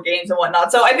all before games and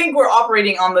whatnot. So I think we're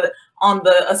operating on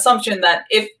the assumption that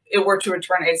if it were to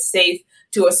return, it's safe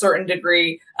to a certain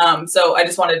degree. So I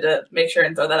just wanted to make sure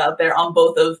and throw that out there on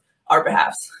both of our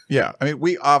behalfs. Yeah. I mean,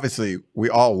 we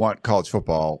all want college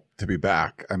football to be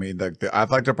back. I mean, the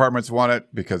athletic departments want it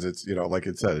because it's, like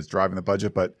it said, it's driving the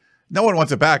budget, but no one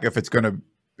wants it back if it's going to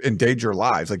endanger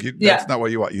lives. Like, that's not what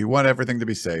you want. You want everything to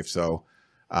be safe. So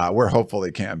we're hopeful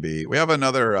it can be. We have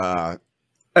another.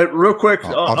 Real quick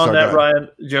on that, Ryan,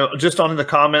 just on the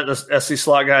comment the SC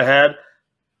Slot Guy had,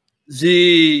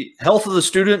 the health of the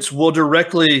students will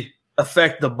directly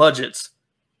affect the budgets,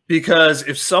 because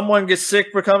if someone gets sick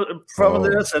from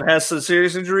this and has a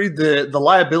serious injury, the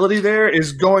liability there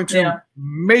is going to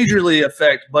majorly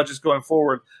affect budgets going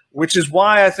forward, which is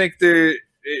why I think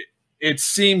it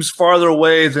seems farther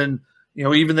away than,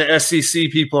 even the SEC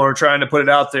people are trying to put it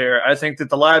out there. I think that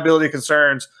the liability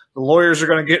concerns, the lawyers are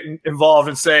going to get involved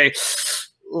and say,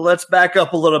 let's back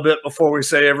up a little bit before we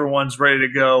say everyone's ready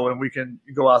to go and we can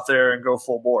go out there and go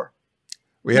full bore.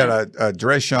 We had a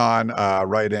Drayshawn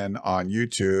write in on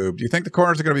YouTube. Do you think the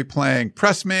corners are going to be playing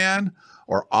press man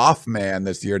or off man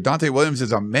this year? Dante Williams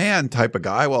is a man type of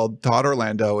guy, while Todd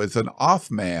Orlando is an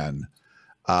off man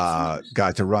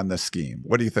guy to run this scheme.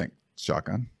 What do you think,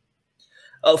 Shotgun?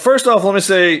 First off, let me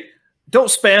say, don't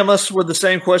spam us with the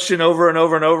same question over and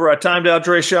over and over. I timed out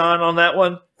Drayshawn on that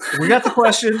one. We got the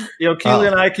question. Keely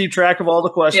and I keep track of all the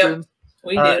questions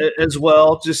as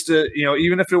well. Just to,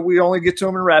 even if we only get to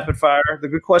them in rapid fire, the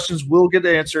good questions will get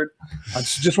answered. I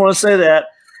just want to say that.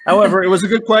 However, it was a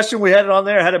good question. We had it on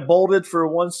there. I had it bolded for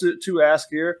ones to ask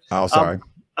here. Oh, sorry.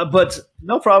 But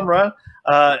no problem, Ryan.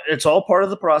 It's all part of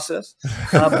the process.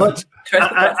 But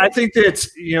I think that,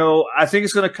 I think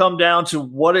it's going to come down to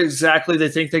what exactly they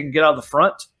think they can get out of the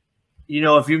front.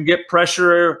 If you can get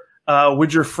pressure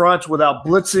with your front without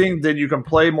blitzing, then you can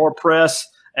play more press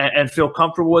and feel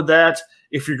comfortable with that.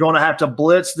 If you're going to have to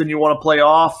blitz, then you want to play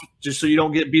off just so you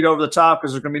don't get beat over the top,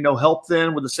 because there's going to be no help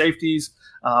then with the safeties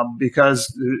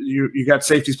because you got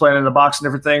safeties playing in the box and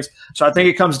different things. So I think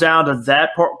it comes down to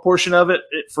that portion of it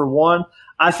for one.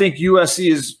 I think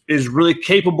USC is really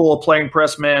capable of playing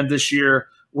press man this year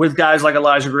with guys like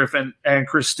Elijah Griffin and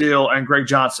Chris Steele and Greg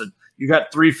Johnson. You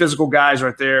got three physical guys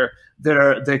right there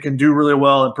that can do really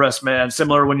well in press man,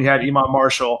 similar when you had Iman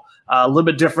Marshall. A little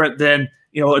bit different than,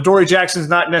 Adoree Jackson's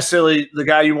not necessarily the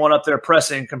guy you want up there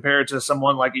pressing compared to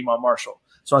someone like Iman Marshall.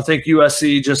 So I think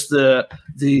USC, just the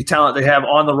talent they have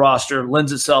on the roster,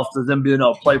 lends itself to them being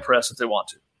able to play press if they want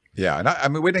to. Yeah, and I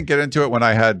mean, we didn't get into it when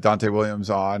I had Dante Williams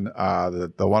on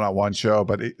the one-on-one show,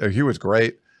 but he was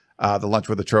great, the Lunch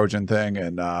with the Trojan thing.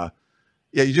 And,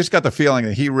 you just got the feeling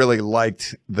that he really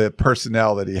liked the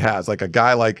personnel that he has. Like a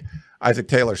guy like Isaac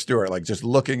Taylor Stewart, like just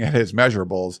looking at his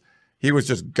measurables, he was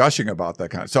just gushing about that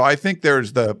kind of. So I think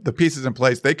there's the pieces in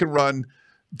place. They can run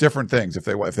different things. If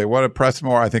they want to press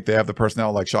more, I think they have the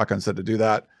personnel, like Shotgun said, to do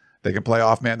that. They can play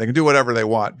off man. They can do whatever they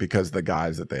want because of the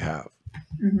guys that they have.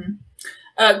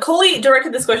 Mm-hmm. Coley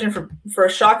directed this question for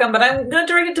Shotgun, but I'm going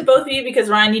to direct it to both of you because,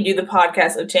 Ryan, you do the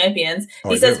podcast of champions.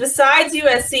 He says, besides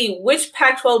USC, which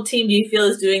Pac-12 team do you feel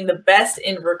is doing the best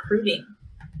in recruiting?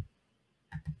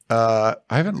 I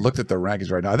haven't looked at the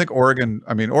rankings right now. I think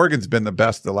Oregon's been the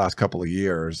best the last couple of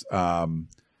years.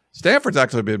 Stanford's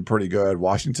actually been pretty good.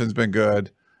 Washington's been good.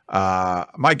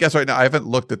 My guess right now, I haven't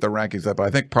looked at the rankings yet, but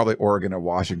I think probably Oregon and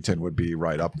Washington would be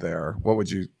right up there. What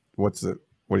do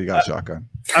you got, Shotgun?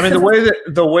 I mean,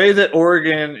 the way that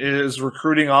Oregon is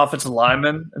recruiting offensive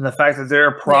linemen, and the fact that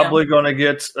they're probably going to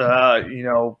get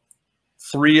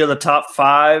 3 of the top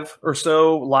 5 or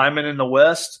so linemen in the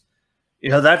West.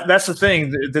 That's the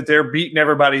thing that they're beating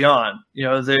everybody on.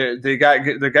 They got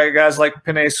guys like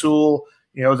Penei Sewell.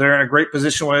 They're in a great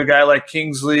position with a guy like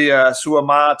Kingsley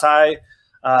Suamatai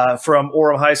from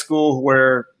Orem High School,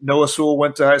 where Noah Sewell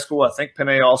went to high school. I think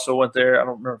Penei also went there. I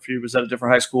don't remember if he was at a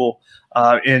different high school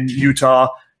in Utah.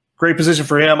 Great position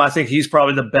for him. I think he's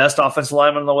probably the best offensive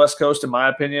lineman on the West Coast, in my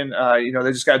opinion.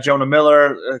 They just got Jonah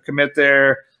Miller commit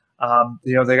there.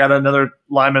 They got another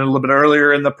lineman a little bit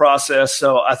earlier in the process.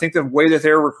 So I think the way that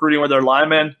they're recruiting with their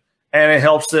linemen, and it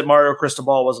helps that Mario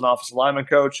Cristobal was an offensive lineman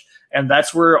coach, and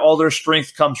that's where all their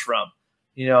strength comes from.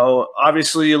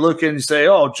 Obviously you look and you say,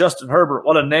 oh, Justin Herbert,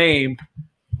 what a name.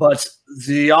 But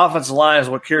the offensive line is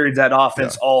what carried that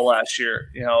offense all last year.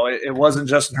 It wasn't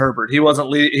Justin Herbert. He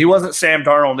wasn't Sam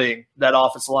Darnolding that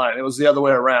offensive line. It was the other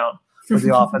way around for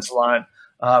the offensive line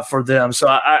for them. So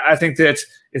I think that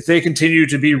if they continue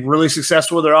to be really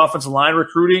successful with their offensive line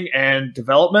recruiting and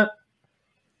development,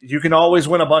 you can always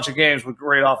win a bunch of games with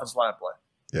great offensive line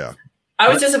play. Yeah. I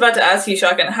was just about to ask you,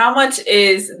 Shotgun, how much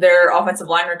is their offensive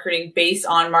line recruiting based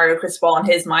on Mario Cristobal and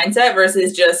his mindset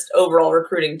versus just overall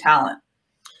recruiting talent?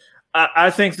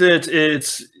 I think that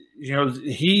it's,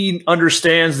 he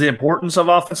understands the importance of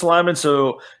offensive linemen.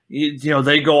 So,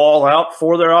 they go all out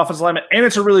for their offensive linemen. And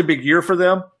it's a really big year for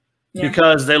them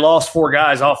because they lost 4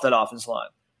 guys off that offensive line.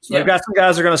 So they've got some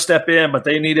guys that are going to step in, but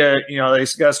they need to, they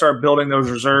got to start building those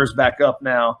reserves back up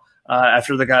now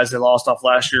after the guys they lost off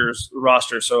last year's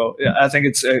roster. So I think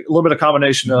it's a little bit of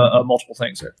combination of multiple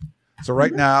things there. So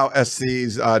right now,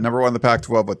 SC's number 1 in the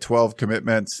Pac-12 with 12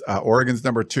 commitments. Oregon's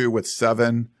number 2 with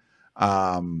 7,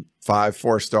 5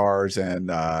 4-stars and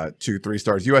 2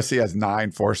 3-stars. USC has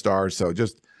 9 4-stars, so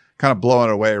just kind of blowing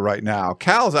it away right now.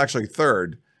 Cal's actually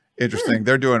 3rd. Interesting.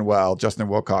 They're doing well. Justin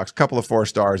Wilcox, a couple of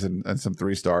 4-stars and some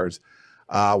 3-stars.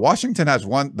 Washington has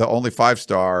the only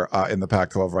 5-star in the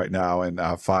Pac-12 right now, and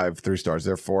 5 3-stars.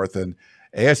 They're 4th. And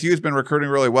ASU has been recruiting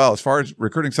really well. As far as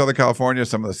recruiting Southern California,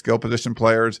 some of the skill position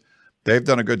players, they've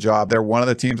done a good job. They're one of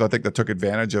the teams, I think, that took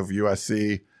advantage of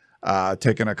USC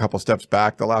taking a couple steps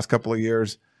back the last couple of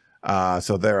years.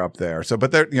 So they're up there. So,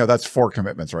 but they're, that's 4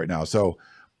 commitments right now. So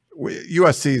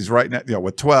USC's right now,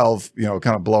 with 12,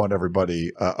 kind of blowing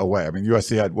everybody away. I mean,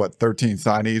 USC had 13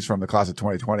 signees from the class of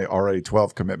 2020, already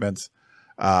 12 commitments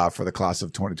for the class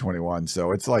of 2021.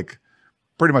 So it's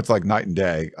pretty much like night and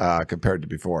day compared to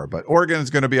before. But Oregon is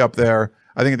going to be up there.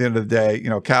 I think at the end of the day,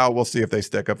 Cal, we'll see if they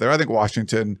stick up there. I think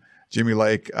Washington, Jimmy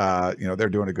Lake, they're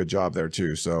doing a good job there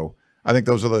too. So I think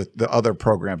those are the other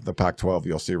programs in the Pac-12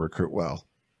 you'll see recruit well.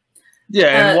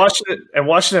 Yeah, and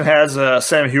Washington has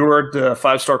Sam Heward, the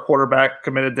 5-star quarterback,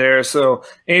 committed there. So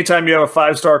anytime you have a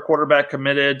 5-star quarterback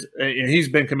committed, he's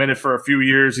been committed for a few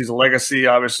years. He's a legacy,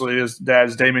 obviously. His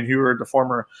dad's Damon Heward, the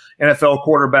former NFL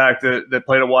quarterback that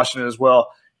played at Washington as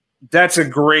well. That's a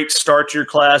great start to your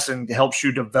class and helps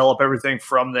you develop everything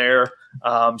from there.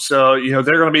 So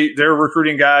they're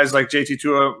recruiting guys like JT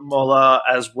Tuamola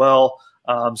as well.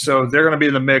 So they're going to be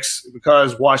in the mix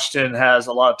because Washington has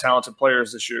a lot of talented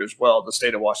players this year as well, the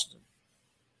state of Washington.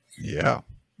 Yeah.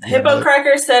 Hippo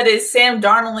Cracker said, is Sam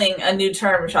Darnolding a new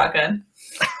term, Shotgun?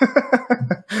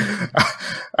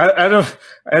 I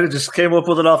just came up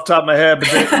with it off the top of my head, but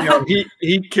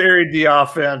he carried the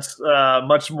offense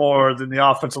much more than the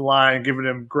offensive line, giving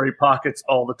him great pockets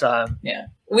all the time. Yeah.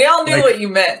 We all knew what you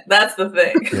meant. That's the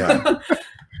thing. Yeah.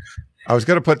 I was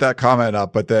going to put that comment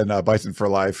up, but then Bison for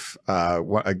Life, a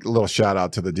little shout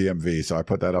out to the DMV. So I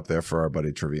put that up there for our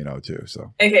buddy Trevino too.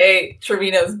 So AKA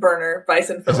Trevino's burner,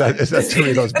 Bison for Life. Is that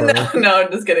Trevino's burner? No,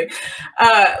 I'm just kidding.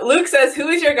 Luke says, who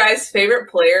is your guys' favorite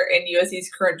player in USC's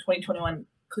current 2021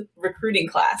 recruiting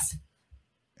class?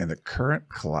 In the current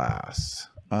class?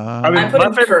 I put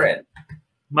him current.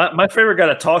 My favorite guy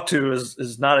to talk to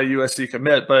is not a USC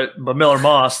commit, but Miller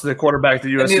Moss, the quarterback that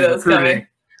USC is recruiting.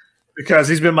 Because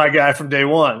he's been my guy from day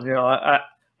one.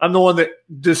 I'm the one that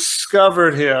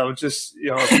discovered him just,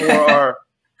 for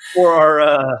for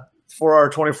our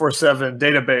 24/7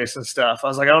 database and stuff. I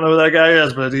was like, I don't know who that guy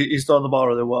is, but he's throwing the ball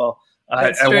really well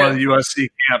at one of the USC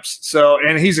camps. So,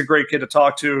 and he's a great kid to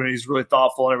talk to, and he's really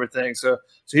thoughtful and everything. So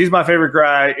he's my favorite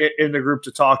guy in the group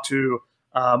to talk to.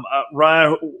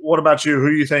 Ryan, what about you? Who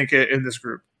do you think in this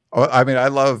group? Oh, I mean, I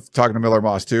love talking to Miller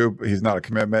Moss too. He's not a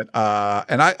commitment.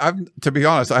 And I'm to be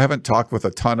honest, I haven't talked with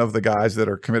a ton of the guys that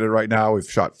are committed right now. We've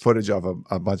shot footage of them,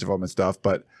 a bunch of them and stuff,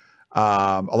 but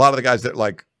a lot of the guys that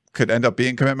like could end up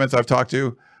being commitments I've talked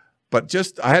to. But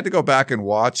I had to go back and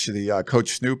watch the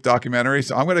Coach Snoop documentary.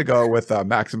 So I'm going to go with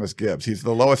Maximus Gibbs. He's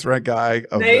the lowest ranked guy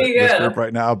of this group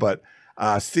right now. But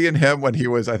seeing him when he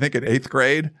was, I think, in 8th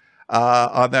grade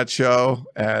on that show,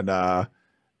 and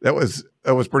it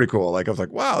was pretty cool. Like I was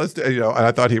like, wow, this, and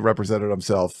I thought he represented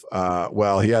himself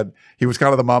well. He was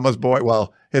kind of the mama's boy.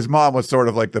 Well, his mom was sort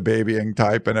of like the babying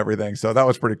type and everything. So that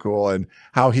was pretty cool. And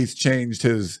how he's changed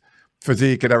his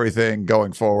physique and everything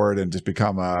going forward and just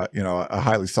become a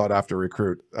highly sought after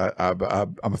recruit. I'm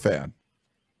a fan.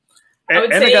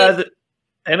 And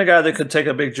a guy that could take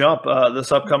a big jump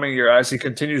this upcoming year as he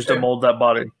continues to mold that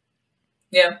body.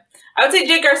 Yeah. I would say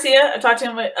Jake Garcia. I've talked to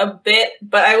him a bit,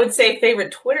 but I would say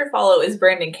favorite Twitter follow is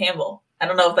Brandon Campbell. I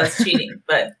don't know if that's cheating,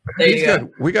 but there you go.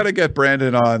 Good. We got to get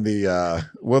Brandon on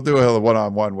we'll do a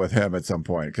one-on-one with him at some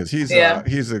point because he's a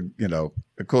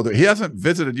cool dude. He hasn't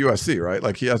visited USC, right?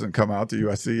 Like he hasn't come out to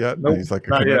USC yet. Nope, he's like a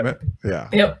not commitment. Yet. Yeah.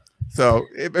 Yep. So,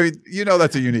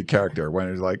 that's a unique character when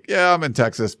he's like, yeah, I'm in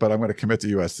Texas, but I'm going to commit to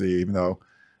USC, even though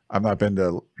I've not been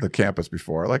to the campus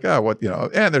before. Like,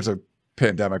 and there's a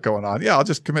pandemic going on. Yeah, I'll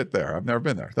just commit there. I've never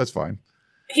been there. That's fine.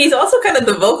 He's also kind of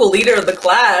the vocal leader of the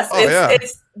class. Oh,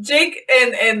 It's Jake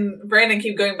and Brandon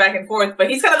keep going back and forth, but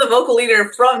he's kind of the vocal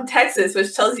leader from Texas,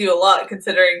 which tells you a lot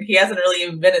considering he hasn't really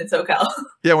even been in SoCal.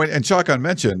 Yeah, and Shotgun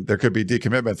mentioned there could be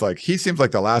decommitments. Like he seems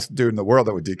like the last dude in the world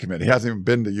that would decommit. He hasn't even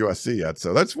been to USC yet.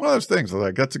 So that's one of those things.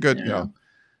 Like that's a good,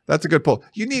 that's a good pull.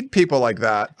 You need people like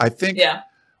that. I think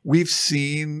we've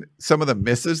seen some of the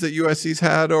misses that USC's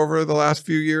had over the last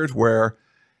few years where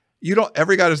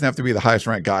every guy doesn't have to be the highest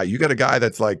ranked guy. You got a guy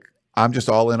that's like, I'm just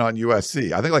all in on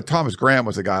USC. I think like Thomas Graham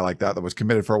was a guy like that was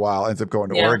committed for a while, ends up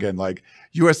going to Oregon. Like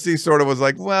USC sort of was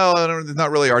like, well, it's not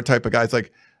really our type of guy. It's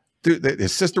like, dude,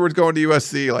 his sister was going to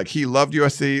USC. Like he loved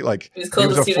USC. Like he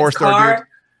was a 4-star dude.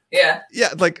 Yeah. Yeah.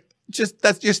 Like just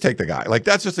take the guy. Like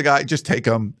that's just a guy. Just take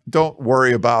him. Don't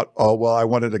worry about, oh, well, I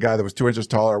wanted a guy that was 2 inches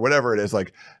taller or whatever it is.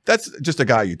 Like that's just a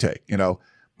guy you take,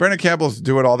 Brandon Campbell's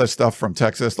doing all this stuff from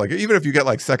Texas. Like, even if you get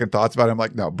like second thoughts about him,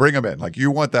 like, no, bring him in. Like,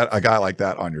 you want a guy like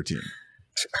that on your team.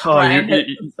 Oh,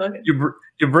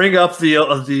 you bring up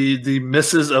the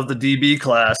misses of the DB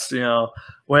class.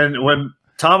 When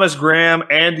Thomas Graham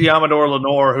and Diamador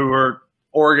Lenore, who were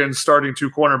Oregon's starting 2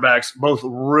 cornerbacks, both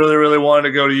really, really wanted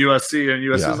to go to USC, and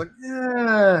USC was like,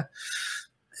 yeah.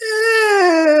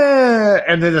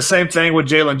 And then the same thing with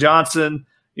Jalen Johnson.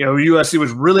 USC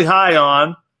was really high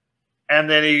on. And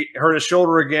then he hurt his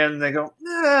shoulder again. And they go,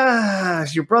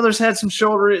 your brother's had some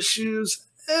shoulder issues.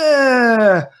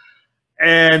 And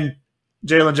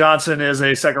Jalen Johnson is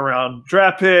a 2nd-round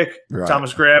draft pick. Right.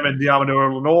 Thomas Graham and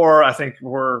Diamador Lenore, I think,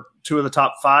 were 2 of the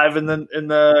top 5 in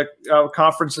the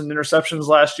conference in interceptions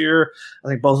last year. I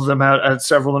think both of them had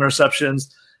several interceptions.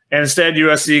 And instead,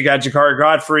 USC got Jakari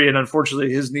Godfrey, and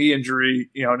unfortunately, his knee injury,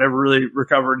 never really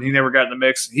recovered, and he never got in the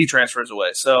mix. He transfers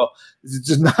away, so it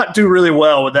did not do really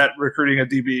well with that recruiting of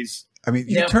DBs. I mean,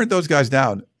 you turned those guys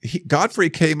down. Godfrey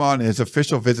came on his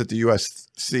official visit to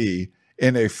USC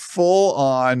in a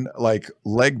full-on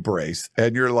leg brace,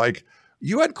 and you're like,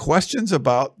 you had questions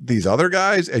about these other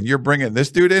guys, and you're bringing this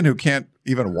dude in who can't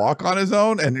even walk on his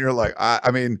own, and you're like,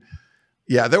 I mean,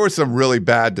 there were some really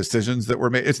bad decisions that were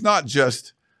made. It's not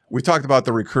just. We talked about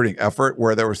the recruiting effort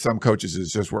where there were some coaches who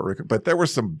just weren't, but there were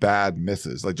some bad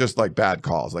misses, like bad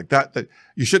calls, like that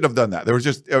you shouldn't have done that. There was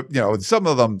just, some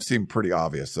of them seemed pretty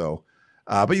obvious. So,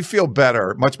 but you feel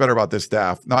much better about this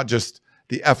staff, not just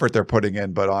the effort they're putting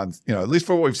in, but on, at least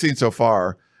for what we've seen so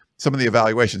far, some of the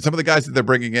evaluation, some of the guys that they're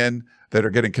bringing in that are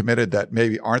getting committed that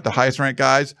maybe aren't the highest ranked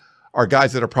guys are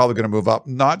guys that are probably going to move up,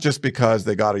 not just because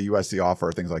they got a USC offer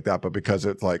or things like that, but because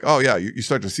it's like, oh yeah, you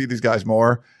start to see these guys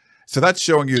more. So that's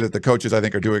showing you that the coaches, I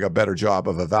think, are doing a better job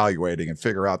of evaluating and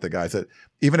figure out the guys that,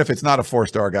 even if it's not a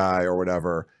 4-star guy or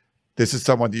whatever, this is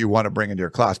someone that you want to bring into your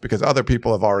class because other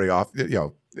people have already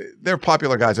they're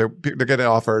popular guys. They're getting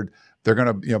offered. They're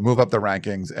going to, move up the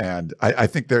rankings. And I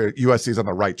think USC's on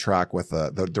the right track with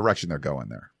the direction they're going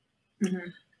there. Mm-hmm.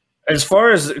 As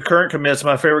far as current commits,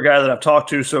 my favorite guy that I've talked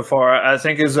to so far, I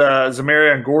think is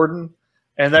Zamarian Gordon.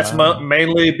 And that's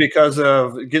mainly because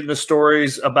of getting the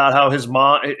stories about how his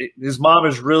mom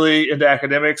is really into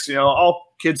academics.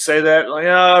 All kids say that, like,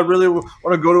 I really want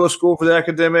to go to a school for the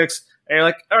academics. And you're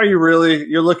like, are you really?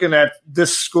 You're looking at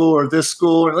this school or this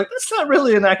school. And like, that's not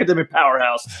really an academic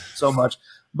powerhouse so much.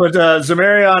 But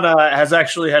Zamarian has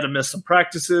actually had to miss some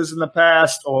practices in the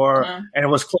past, and it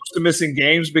was close to missing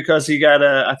games because he got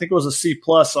I think it was a C+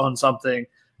 on something.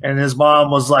 And his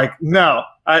mom was like, no.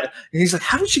 And he's like,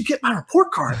 how did you get my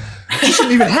report card? You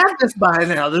shouldn't even have this by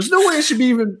now. There's no way it should be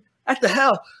even at the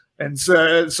hell. And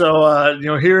so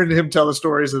hearing him tell the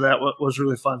stories of that was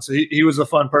really fun. So he was a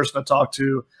fun person to talk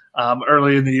to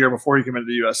early in the year before he came into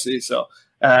the USC. So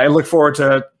I look forward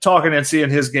to talking and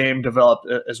seeing his game develop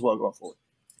as well going forward.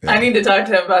 Yeah. I need to talk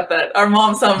to him about that. Our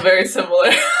moms sound very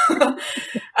similar.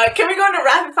 Can we go into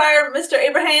rapid fire, Mr.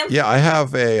 Abraham? Yeah, I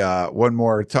have a one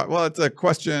more. Well, it's a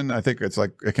question. I think it's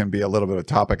like it can be a little bit of a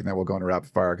topic, and then we'll go into rapid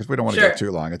fire because we don't want to go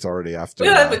too long. It's already after. We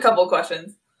have a couple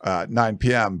questions. 9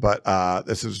 p.m. But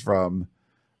this is from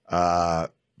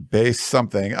base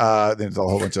something. There's a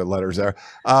whole bunch of letters there.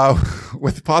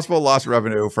 With possible lost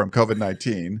revenue from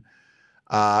COVID-19,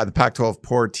 the Pac-12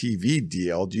 poor TV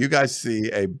deal. Do you guys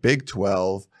see a Big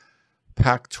 12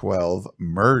 Pac-12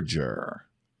 merger?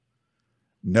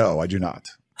 No, I do not.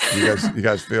 You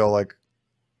guys feel like?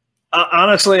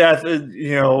 Honestly, I think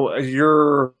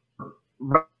your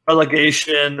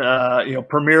relegation,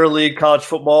 Premier League college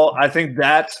football. I think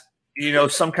that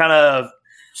some kind of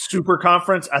super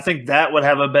conference. I think that would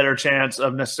have a better chance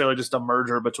of necessarily just a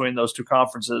merger between those two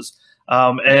conferences.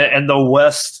 And the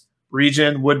West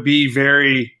region would be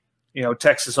very,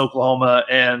 Texas, Oklahoma,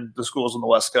 and the schools on the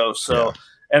West Coast. So,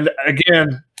 And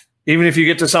again, even if you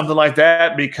get to something like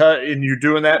that, and you're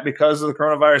doing that because of the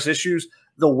coronavirus issues,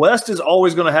 the West is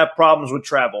always going to have problems with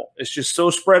travel. It's just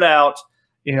so spread out.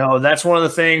 That's one of the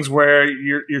things where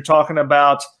you're talking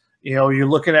about, you're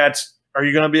looking at, are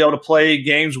you going to be able to play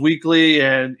games weekly,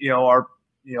 and, are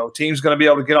teams going to be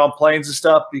able to get on planes and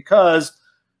stuff? Because,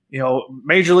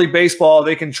 Major League Baseball,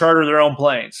 they can charter their own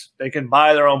planes. They can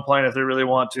buy their own plane if they really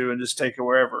want to and just take it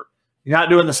wherever. You're not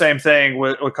doing the same thing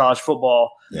with college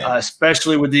football,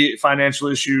 especially with the financial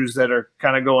issues that are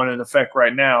kind of going into effect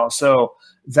right now. So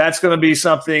that's going to be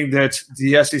something that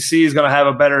the SEC is going to have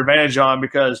a better advantage on,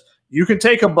 because you can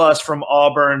take a bus from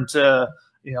Auburn to,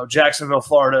 Jacksonville,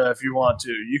 Florida, if you want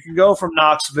to. You can go from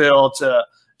Knoxville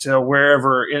to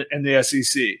wherever in the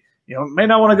SEC. May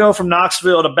not want to go from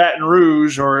Knoxville to Baton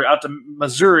Rouge or out to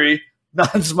Missouri.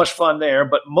 Not as much fun there,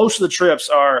 but most of the trips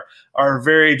are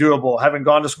very doable. Having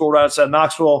gone to school right outside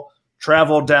Knoxville,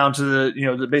 traveled down to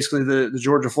the basically the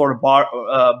Georgia-Florida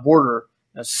border.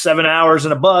 That's 7 hours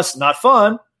in a bus. Not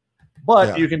fun,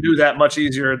 but you can do that much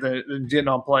easier than getting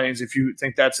on planes if you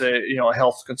think that's a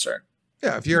health concern.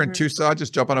 Yeah, if you're in Tucson,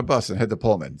 just jump on a bus and head to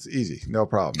Pullman. It's easy, no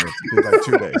problem. It's like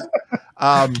 2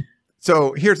 days.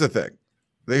 So here's the thing.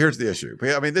 Here's the issue.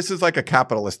 I mean, this is like a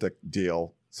capitalistic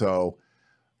deal. So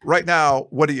right now,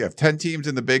 what do you have? 10 teams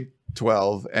in the Big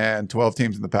 12 and 12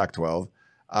 teams in the Pac-12.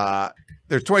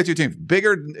 There's 22 teams.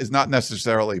 Bigger is not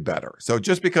necessarily better. So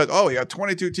just because, you got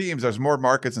 22 teams, there's more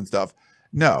markets and stuff.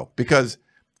 No, because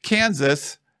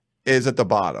Kansas is at the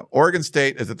bottom. Oregon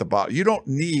State is at the bottom. You don't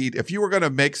need, if you were going to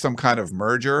make some kind of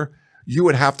merger, you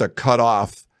would have to cut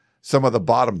off some of the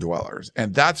bottom dwellers.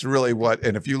 And that's really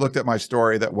and if you looked at my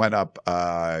story that went up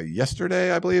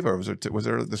yesterday, I believe, or was it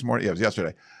this morning? Yeah, it was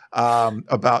yesterday.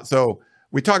 So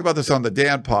we talked about this on the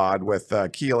Dan pod with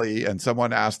Keely, and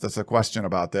someone asked us a question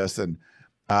about this, and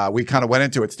we kind of went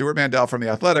into it. Stuart Mandel from The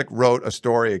Athletic wrote a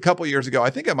story a couple years ago. I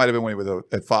think it might have been when he was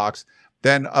at Fox,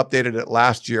 then updated it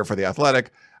last year for The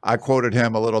Athletic. I quoted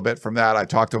him a little bit from that. I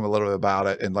talked to him a little bit about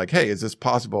it, and like, hey, is this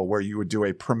possible where you would do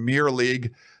a Premier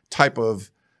League type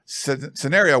of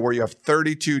scenario where you have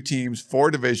 32 teams, 4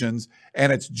 divisions,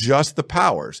 and it's just the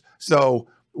powers? So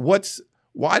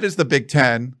why does the Big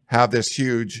Ten have this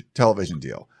huge television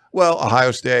deal? Well,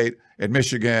 Ohio State and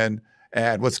Michigan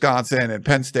and Wisconsin and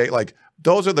Penn State, like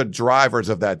those are the drivers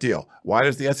of that deal. Why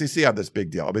does the SEC have this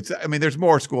big deal? I mean, there's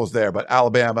more schools there, but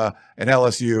Alabama and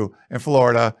LSU and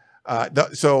Florida.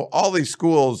 So all these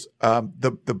schools,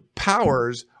 the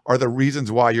powers are the reasons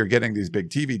why you're getting these big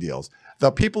TV deals.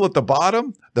 The people at the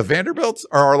bottom, the Vanderbilts,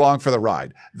 are along for the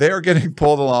ride. They are getting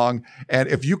pulled along. And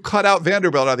if you cut out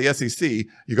Vanderbilt out of the SEC,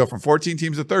 you go from 14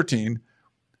 teams to 13.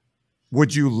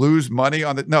 Would you lose money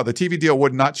on No, the TV deal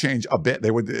would not change a bit.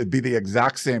 It'd be the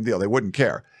exact same deal. They wouldn't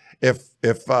care. If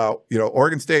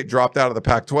Oregon State dropped out of the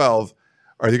Pac-12,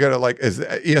 are you going to is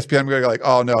ESPN going to go like,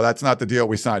 oh no, that's not the deal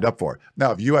we signed up for?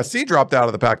 Now, if USC dropped out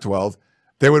of the Pac-12,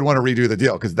 they would want to redo the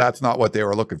deal because that's not what they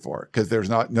were looking for, because there's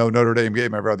no Notre Dame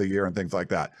game every other year and things like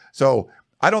that. So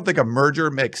I don't think a merger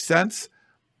makes sense,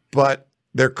 but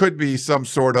there could be some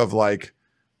sort of like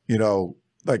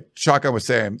Shotgun was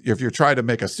saying, if you're trying to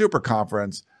make a super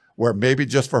conference where maybe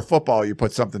just for football you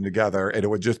put something together and it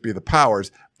would just be the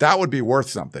powers, that would be worth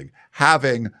something.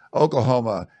 Having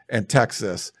Oklahoma and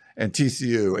Texas and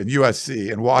TCU and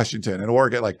USC and Washington and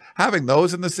Oregon, like having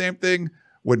those in the same thing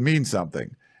would mean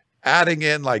something. Adding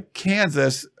in like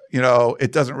Kansas, that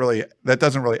doesn't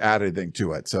really add anything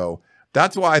to it. So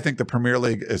that's why I think the Premier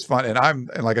League is fun. And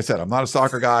like I said, I'm not a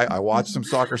soccer guy. I watch some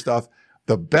soccer stuff.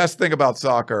 The best thing about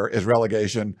soccer is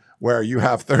relegation, where you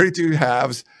have 32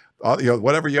 halves,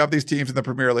 whatever, you have these teams in the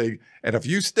Premier League. And if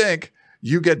you stink,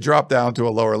 you get dropped down to a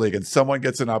lower league and someone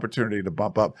gets an opportunity to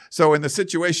bump up. So in the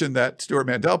situation that Stuart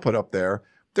Mandel put up there,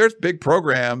 there's big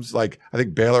programs like I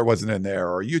think Baylor wasn't in there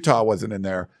or Utah wasn't in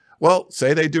there. Well,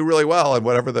 say they do really well in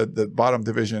whatever the bottom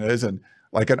division is, and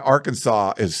like an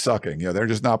Arkansas is sucking, they're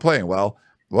just not playing well.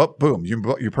 Well, boom,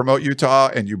 you promote Utah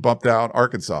and you bump down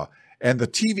Arkansas. And the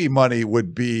TV money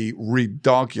would be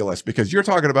redonkulous because you're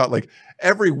talking about like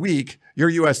every week your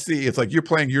USC, it's like you're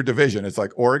playing your division. It's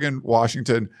like Oregon,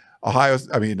 Washington,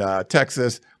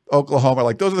 Texas, Oklahoma,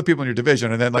 like those are the people in your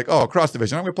division. And then like, across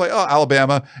division, I'm going to play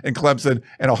Alabama and Clemson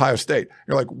and Ohio State.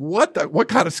 You're like, what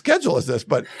kind of schedule is this?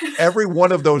 But every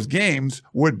one of those games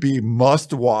would be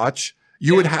must watch.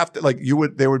 You would have to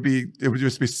it would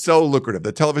just be so lucrative.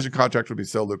 The television contract would be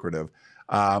so lucrative.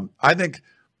 I think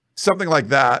something like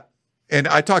that. And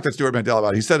I talked to Stuart Mandel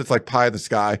about it. He said it's like pie in the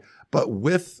sky, but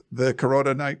with the the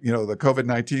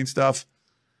COVID-19 stuff,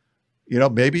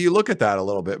 maybe you look at that a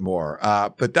little bit more.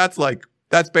 But that's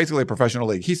basically a professional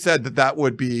league. He said that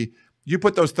would be, you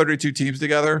put those 32 teams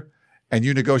together and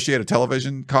you negotiate a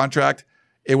television contract,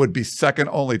 it would be second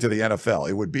only to the NFL.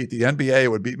 It would beat the NBA. It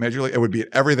would beat Major League. It would beat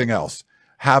everything else.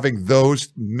 Having those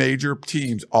major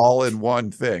teams all in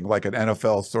one thing, like an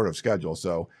NFL sort of schedule.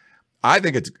 So I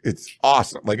think it's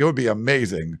awesome. Like it would be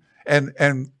amazing.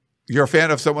 And you're a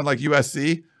fan of someone like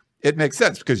USC, it makes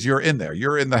sense because you're in there.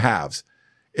 You're in the halves.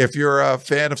 If you're a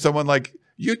fan of someone like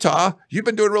Utah, you've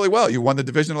been doing really well. You won the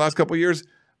division the last couple of years,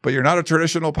 but you're not a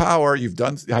traditional power. You've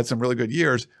had some really good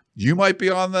years. You might be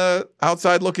on the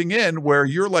outside looking in where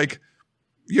you're like,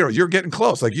 you're getting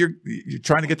close. Like you're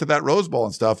trying to get to that Rose Bowl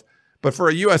and stuff. But for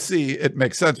a USC, it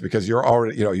makes sense because you're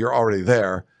already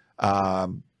there.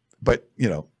 But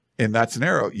in that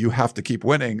scenario, you have to keep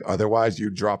winning. Otherwise you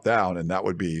drop down. And that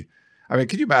would be,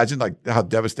 can you imagine like how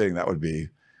devastating that would be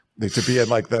to be in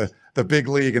like the big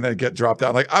league and then get dropped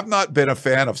out? Like I've not been a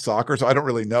fan of soccer, so I don't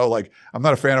really know. Like I'm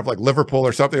not a fan of like Liverpool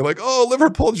or something. Like,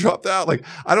 Liverpool dropped out. Like,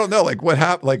 I don't know. Like what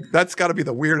happened? Like that's gotta be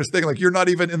the weirdest thing. Like you're not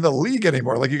even in the league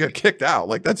anymore. Like you get kicked out.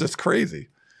 Like that's just crazy.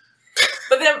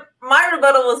 But then my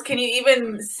rebuttal was, can you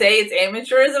even say it's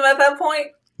amateurism at that point?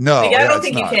 No, I don't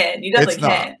think you can. You definitely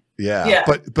can. Yeah.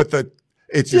 But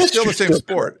you're still the same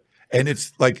sport. And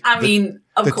it's like, of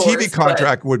the course, TV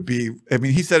contract would be,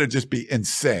 he said it'd just be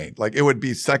insane. Like it would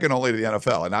be second only to the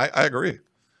NFL. And I agree.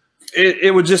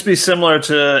 It would just be similar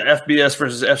to FBS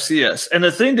versus FCS. And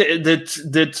the thing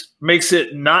that makes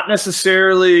it not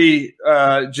necessarily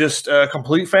just a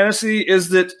complete fantasy is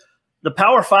that the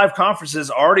Power 5 conferences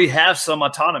already have some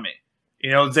autonomy.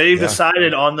 They've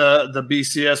decided on the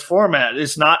BCS format.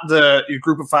 It's not your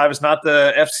group of 5. It's not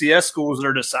the FCS schools that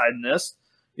are deciding this.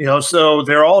 So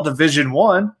they're all Division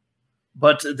I,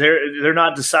 but they're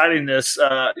not deciding this.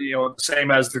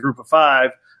 Same as the group of 5.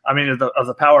 Of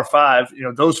the Power 5.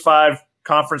 Those 5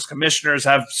 conference commissioners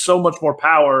have so much more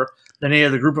power than any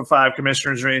of the group of 5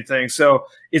 commissioners or anything. So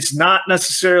it's not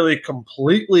necessarily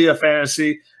completely a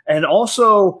fantasy. And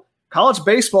also, college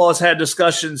baseball has had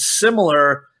discussions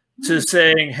similar to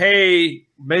saying, hey,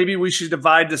 maybe we should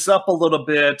divide this up a little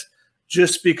bit,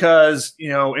 just because,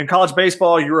 in college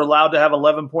baseball, you're allowed to have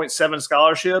 11.7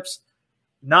 scholarships.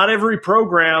 Not every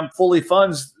program fully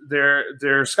funds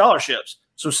their scholarships.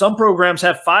 So some programs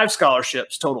have 5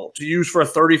 scholarships total to use for a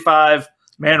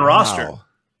 35-man roster.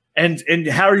 And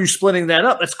how are you splitting that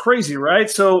up? That's crazy, right?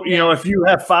 So, if you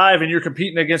have 5 and you're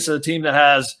competing against a team that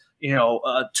has,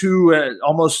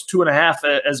 almost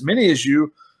 2.5 as many as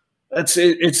you,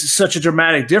 it's such a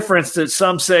dramatic difference that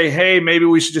some say, hey, maybe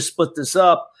we should just split this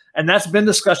up. And that's been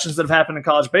discussions that have happened in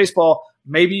college baseball.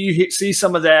 Maybe you see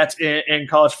some of that in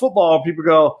college football. People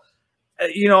go,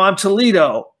 I'm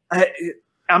Toledo.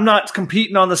 I'm not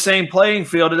competing on the same playing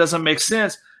field. It doesn't make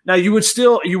sense. Now, you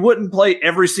wouldn't play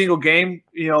every single game,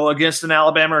 against an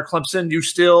Alabama or Clemson. You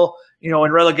still, in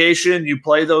relegation, you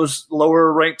play those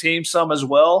lower ranked teams some as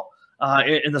well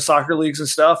in the soccer leagues and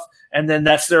stuff. And then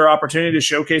that's their opportunity to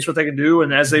showcase what they can do.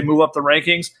 And as they move up the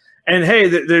rankings, and hey,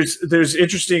 there's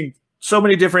so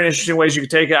many different interesting ways you could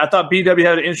take it. I thought BW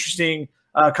had an interesting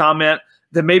comment,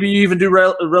 then maybe you even do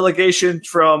relegation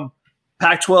from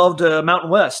Pac-12 to Mountain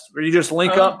West, where you just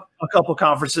link up a couple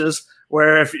conferences.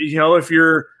 Where if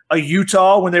you're a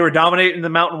Utah when they were dominating the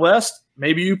Mountain West,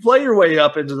 maybe you play your way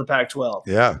up into the Pac-12.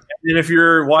 Yeah. And if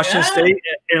you're Washington State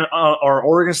or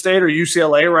Oregon State or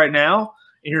UCLA right now,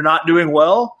 and you're not doing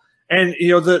well, and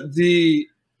the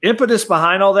impetus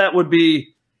behind all that would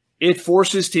be it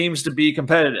forces teams to be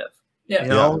competitive.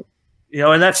 Yeah.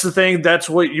 And that's the thing. That's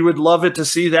what you would love it to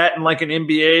see that in like an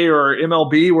NBA or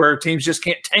MLB where teams just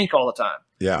can't tank all the time.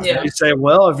 Yeah. You say,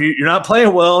 well, if you're not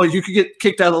playing well, you could get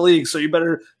kicked out of the league. So you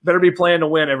better be playing to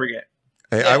win every game.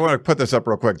 Hey, I want to put this up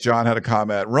real quick. John had a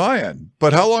comment. Ryan,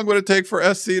 but how long would it take for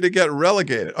SC to get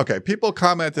relegated? Okay, people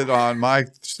commented on my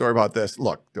story about this.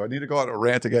 Look, do I need to go on a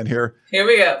rant again here? Here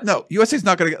we go. No, USC's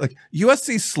not going to get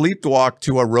USC sleepwalked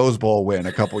to a Rose Bowl win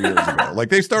a couple years ago.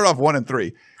 They start off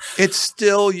 1-3. It's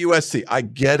still USC. I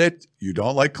get it. You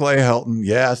don't like Clay Helton.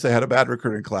 Yes, they had a bad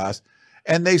recruiting class.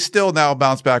 And they still now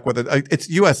bounce back with it.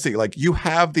 It's USC. You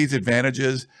have these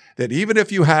advantages that even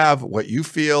if you have what you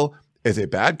feel is a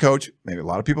bad coach, maybe a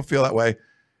lot of people feel that way,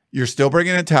 you're still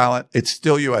bringing in talent. It's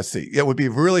still USC. It would be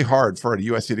really hard for a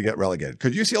USC to get relegated.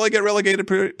 Could UCLA get relegated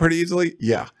pretty easily?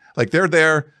 Yeah. They're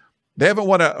there. They haven't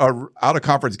won a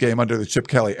out-of-conference game under the Chip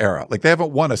Kelly era. They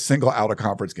haven't won a single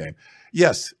out-of-conference game.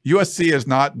 Yes, USC has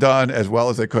not done as well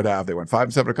as they could have. They went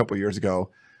 5-7 a couple of years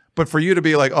ago. But for you to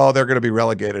be like, oh, they're going to be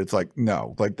relegated, it's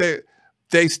no.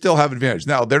 They still have advantage.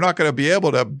 Now, they're not going to be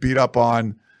able to beat up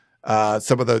on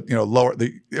some of the lower.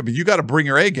 You got to bring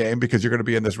your A game because you're going to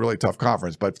be in this really tough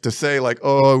conference. But to say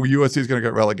USC is going to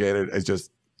get relegated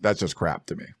that's just crap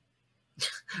to me.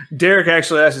 Derek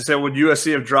actually asked, he said, would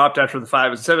USC have dropped after the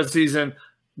 5-7 season?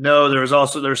 No, there's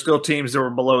still teams that were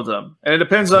below them, and it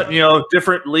depends on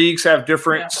different leagues have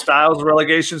different styles of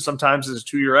relegation. Sometimes it's a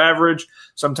 2-year average.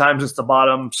 Sometimes it's the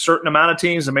bottom certain amount of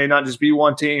teams. It may not just be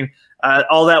one team.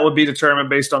 All that would be determined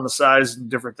based on the size and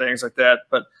different things like that.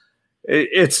 But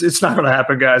it's not going to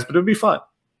happen, guys. But it would be fun.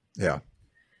 Yeah.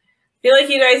 I feel like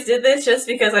you guys did this just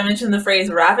because I mentioned the phrase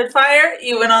rapid fire.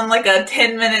 You went on a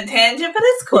 10-minute tangent, but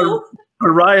it's cool. But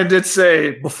Ryan did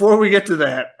say before we get to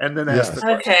that, and then ask the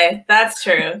question. Okay, that's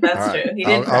true. That's true. He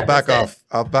did. I'll back off.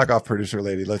 I'll back off, producer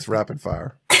lady. Let's rapid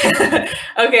fire.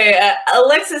 Okay.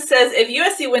 Alexis says, if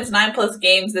USC wins 9+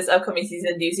 games this upcoming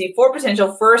season, do you see 4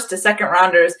 potential first to second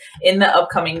rounders in the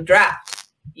upcoming draft?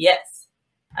 Yes,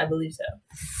 I believe so.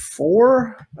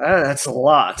 4? That's a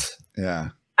lot. Yeah.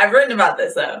 I've written about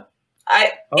this though.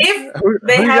 If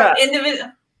they have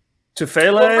individual.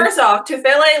 Tufele? Well, first off,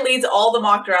 Tufele leads all the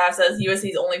mock drafts as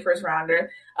USC's only first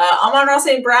rounder. Amon-Ra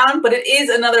St. Brown, but it is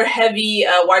another heavy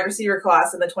wide receiver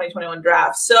class in the 2021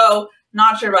 draft. So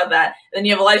not sure about that. Then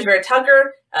you have Elijah Vera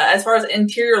Tucker. As far as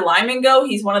interior linemen go,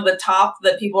 he's one of the top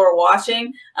that people are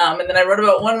watching. And then I wrote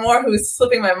about one more who's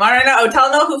slipping my mind right now.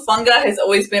 Talanoa Hufanga has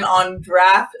always been on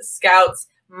draft scouts'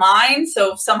 mind.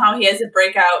 So somehow he has a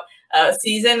breakout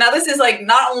season. Now, this is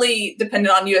not only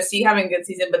dependent on USC having a good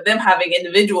season, but them having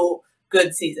individual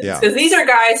good seasons. Because these are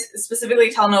guys, specifically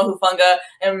Talanoa Hufanga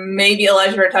and maybe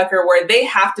Elijah Vera Tucker, where they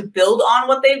have to build on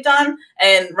what they've done.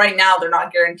 And right now, they're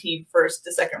not guaranteed first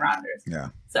to second rounders.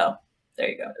 Yeah. So there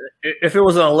you go. If it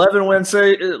was an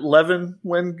 11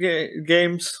 win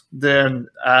games, then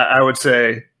I would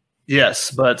say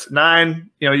yes. But 9,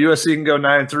 USC can go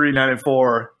 9-3,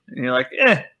 9-4, and you're like,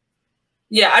 eh.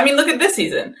 Yeah, I mean, look at this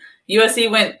season.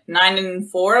 USC went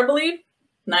 9-4, I believe.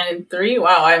 9-3.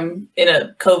 Wow, I'm in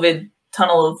a COVID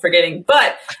tunnel of forgetting.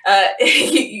 But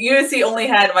USC only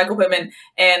had Michael Pittman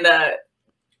and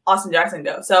Austin Jackson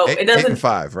go. So it doesn't.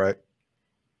 8-5, right?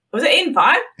 Was it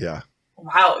 8-5? Yeah.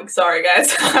 Wow. Sorry,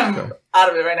 guys. I'm out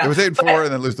of it right now. It was 8-4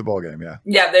 and then lose the ball game. Yeah.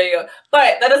 Yeah, there you go.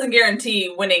 But that doesn't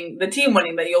guarantee the team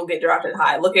winning that you'll get drafted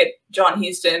high. Look at John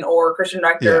Houston or Christian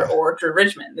Rector or Drew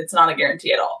Richmond. It's not a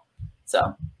guarantee at all.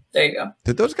 So there you go.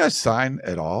 Did those guys sign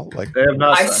at all? They have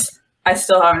not signed. I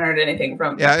still haven't heard anything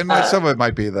from them. Yeah, and some of it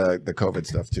might be the COVID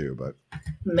stuff too, but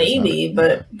maybe,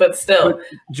 but still.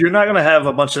 But you're not going to have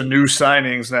a bunch of new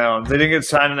signings now. They didn't get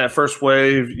signed in that first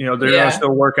wave. They're going to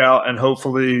still work out, and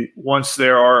hopefully once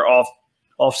there are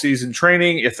off-season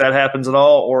training, if that happens at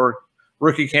all, or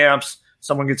rookie camps,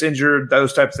 someone gets injured,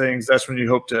 those type of things, that's when you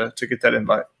hope to get that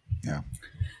invite. Yeah.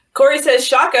 Corey says,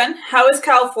 shotgun, how is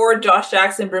Kyle Ford, Josh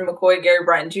Jackson, Brim McCoy, Gary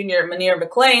Bryant Jr., Munir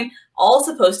McClain all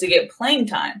supposed to get playing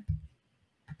time?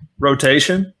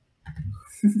 Rotation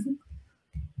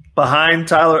behind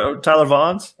Tyler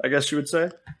Vaughns, I guess you would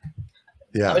say.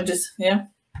 Yeah. I would just,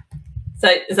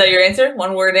 Is that your answer?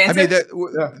 One word answer? I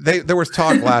mean, there was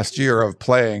talk last year of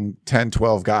playing 10,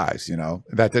 12 guys,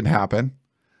 that didn't happen.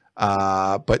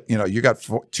 But you got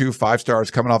 2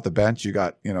 5-stars coming off the bench. You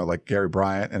got like Gary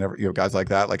Bryant and guys like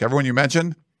that. Like everyone you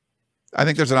mentioned, I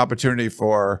think there's an opportunity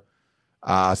for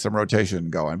some rotation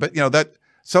going. But that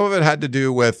some of it had to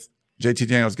do with JT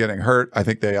Daniels getting hurt. I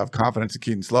think they have confidence in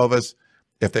Keaton Slovis.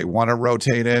 If they want to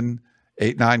rotate in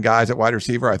 8-9 guys at wide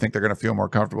receiver, I think they're going to feel more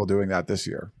comfortable doing that this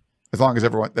year, as long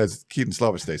as Keaton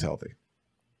Slovis stays healthy.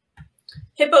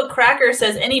 Hippo Cracker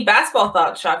says, any basketball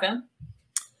thoughts, Shotgun?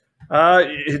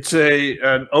 It's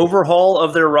an overhaul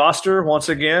of their roster. Once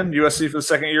again, USC for the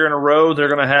second year in a row, they're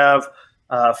going to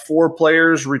have 4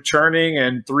 players returning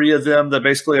and 3 of them that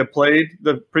basically have played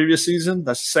the previous season.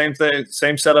 That's the same thing,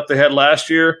 same setup they had last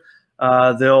year.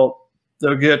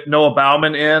 They'll get Noah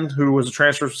Bauman in, who was a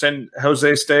transfer from San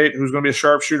Jose State, who's going to be a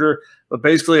sharpshooter. But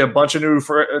basically a bunch of new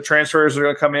transfers are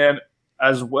going to come in,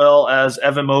 as well as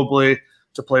Evan Mobley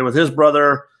to play with his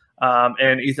brother,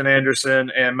 and Ethan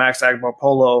Anderson and Max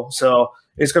Agmopolo. So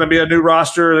it's going to be a new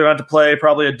roster. They're going to have to play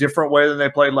probably a different way than they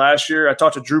played last year. I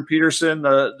talked to Drew Peterson,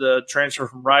 the transfer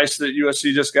from Rice that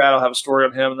USC just got. I'll have a story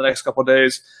on him in the next couple of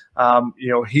days.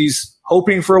 He's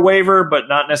hoping for a waiver, but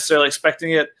not necessarily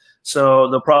expecting it. So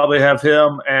they'll probably have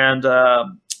him and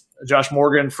Josh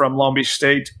Morgan from Long Beach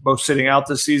State both sitting out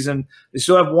this season. They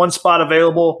still have 1 spot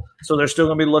available, so they're still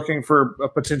going to be looking for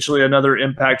potentially another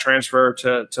impact transfer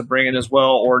to bring in as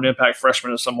well, or an impact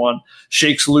freshman if someone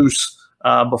shakes loose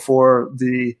before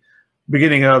the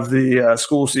beginning of the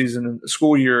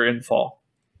school year in fall.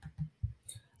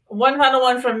 One final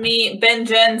one from me. Ben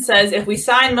Jen says, if we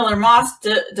sign Miller Moss,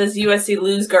 does USC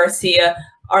lose Garcia?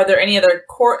 Are there any other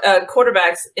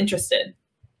quarterbacks interested?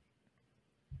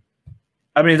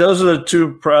 I mean, those are the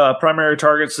 2 primary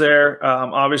targets there.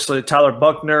 Obviously, Tyler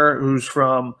Buckner, who's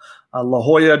from La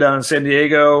Jolla down in San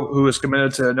Diego, who is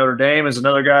committed to Notre Dame, is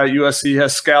another guy USC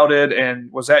has scouted and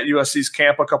was at USC's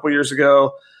camp a couple years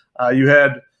ago. You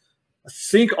had, I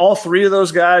think, all 3 of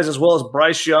those guys, as well as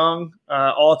Bryce Young,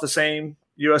 all at the same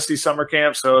USC summer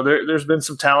camp. So there's been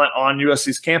some talent on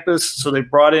USC's campus. So they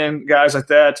brought in guys like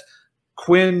that.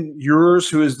 Quinn Ewers,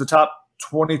 who is the top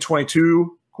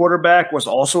 2022 quarterback, was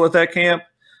also at that camp,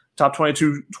 top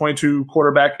 22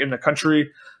 quarterback in the country.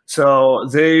 So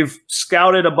they've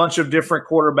scouted a bunch of different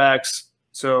quarterbacks.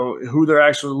 So who they're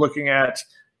actually looking at,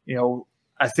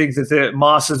 I think that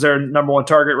Moss is their number 1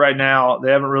 target right now.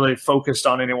 They haven't really focused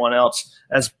on anyone else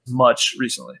as much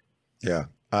recently. Yeah.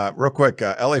 Real quick,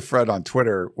 LA Fred on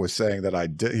Twitter was saying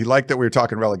that he liked that we were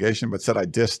talking relegation, but said I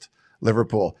dissed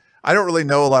Liverpool. I don't really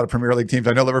know a lot of Premier League teams.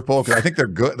 I know Liverpool because I think they're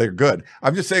good. They're good.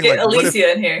 I'm just saying, get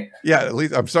Alicia in here. Yeah,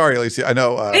 I'm sorry, Alicia. I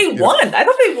know they won. I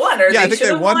thought they won. I think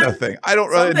they won the thing. I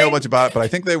don't really know much about it, but I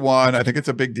think they won. I think it's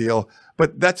a big deal.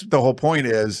 But that's the whole point: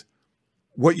 is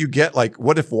what you get. Like,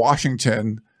 what if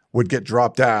Washington would get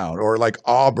dropped down, or like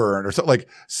Auburn, or something, like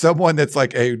someone that's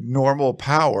like a normal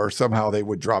power, somehow they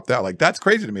would drop down. Like, that's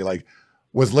crazy to me. Like,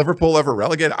 was Liverpool ever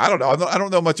relegated? I don't know. I don't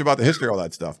know much about the history of all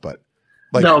that stuff, but.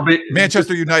 Like no, but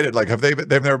Manchester United, like they've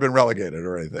never been relegated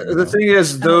or anything. The thing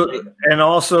is, though, and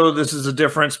also this is a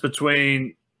difference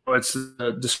between it's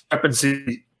a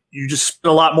discrepancy. You just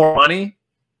spend a lot more money,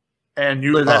 and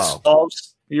usually that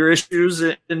solves your issues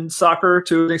in soccer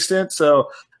to an extent.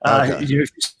 So if you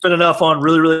spend enough on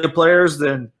really, really good players,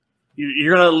 then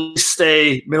you're going to at least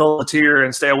stay middle of the tier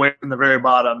and stay away from the very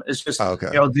bottom. It's just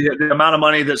the amount of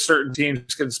money that certain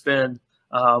teams can spend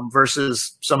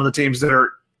versus some of the teams that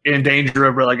are in danger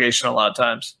of relegation a lot of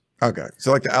times. Okay.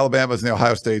 So like the Alabamas and the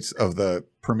Ohio States of the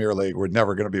Premier League were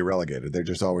never going to be relegated. They're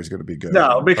just always going to be good.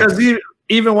 No, because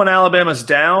even when Alabama's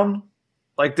down,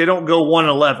 like they don't go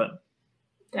 1-11.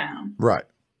 Down. Right.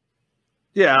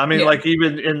 Yeah. I mean, like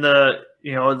even in the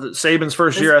Saban's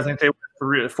first year, I think they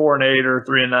went 4-8 or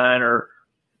 3-9 or,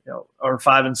 or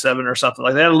 5-7 or something.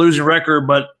 Like they had a losing record,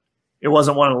 but it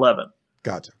wasn't 1-11.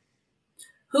 Gotcha.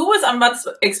 I'm about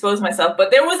to expose myself,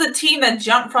 but there was a team that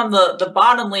jumped from the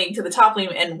bottom league to the top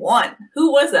league and won.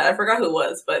 Who was that? I forgot who it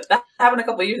was, but that happened a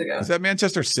couple of years ago. Is that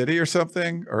Manchester City or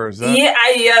something? Or is that?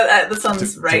 Yeah, that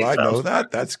sounds right. Do I know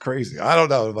that? That's crazy. I don't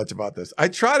know much about this. I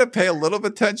try to pay a little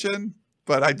bit attention,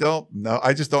 but I don't know.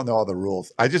 I just don't know all the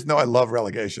rules. I just know I love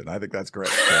relegation. I think that's great.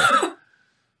 So.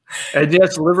 And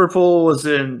yes, Liverpool was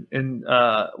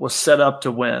was set up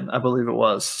to win, I believe it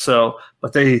was. So,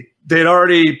 but they'd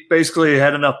already basically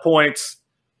had enough points,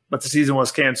 but the season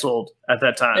was canceled at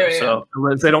that time. So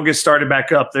if they don't get started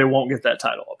back up, they won't get that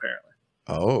title apparently.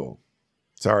 Oh,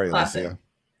 sorry, Alicia.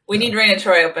 We need Raina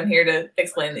Troy up in here to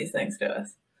explain these things to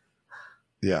us.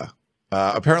 Yeah.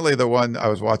 Apparently, the one I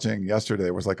was watching yesterday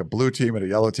was like a blue team and a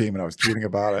yellow team, and I was tweeting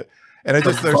about it. And it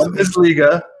just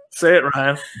Bundesliga. Say it,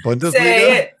 Ryan.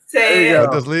 Bundesliga. Say it.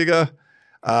 Bundesliga.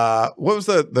 What was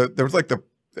there was like the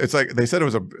it's like they said it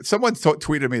was someone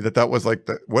tweeted me that was like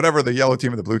whatever the yellow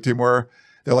team and the blue team were.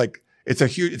 They're like, it's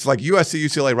like USC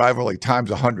UCLA rivalry times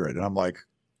 100. And I'm like,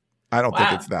 I don't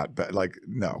think it's that bad. Like,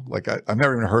 no, like I've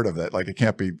never even heard of it. Like, it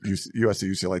can't be USC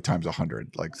UCLA times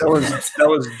 100. Like that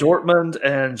was Dortmund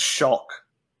and Schalke.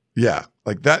 Yeah,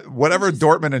 like that. Whatever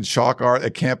Dortmund and Schalke are,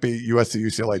 it can't be USC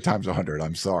UCLA times 100.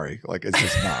 I'm sorry, like it's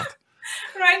just not.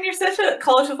 Ryan, you're such a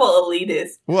college football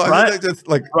elitist. Well,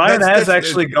 Ryan has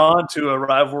actually gone to a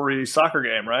rivalry soccer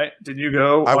game, right? Did you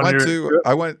go?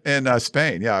 I went in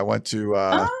Spain. Yeah, I went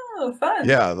to. Fun.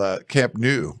 Yeah, the Camp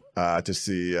Nou to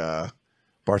see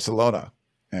Barcelona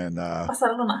and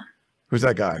Barcelona. Who's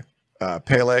that guy?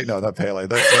 Pele? No, not Pele.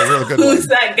 They're really good. Who's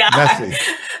that guy? Messi.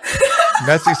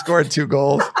 Messi scored 2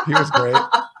 goals. He was great.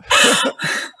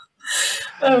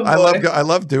 I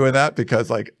love doing that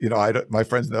because, like, you know, my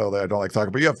friends know that I don't like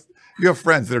soccer, but you have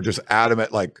friends that are just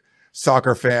adamant like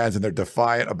soccer fans, and they're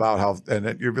defiant about how. And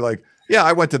then you'd be like, yeah,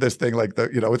 I went to this thing, like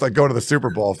it's like going to the Super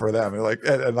Bowl for them, and like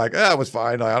it was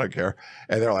fine. I don't care.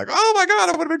 And they're like, oh my god,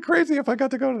 I would have been crazy if I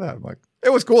got to go to that. I'm like,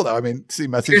 it was cool though. I mean, see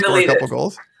Messi score a couple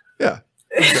goals. Yeah.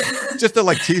 Just to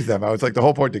like tease them. I was like, the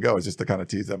whole point to go is just to kind of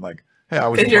tease them, like, hey, I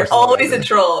was. Because you're always a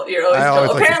troll. You're always a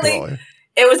troll. Apparently,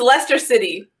 it was Leicester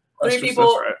City. 3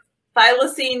 people: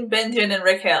 Thylacine, Benjamin, and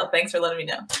Rick Hale. Thanks for letting me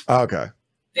know. Okay.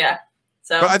 Yeah.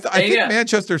 So but I think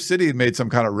Manchester City made some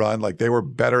kind of run, like they were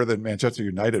better than Manchester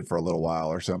United for a little while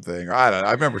or something. Or I don't know.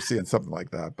 I remember seeing something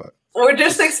like that, but we're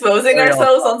just exposing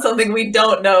ourselves on something we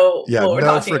don't know. Yeah, what we're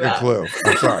talking about. Clue.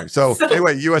 I'm sorry. So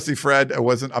anyway, USC Fred,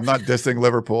 I'm not dissing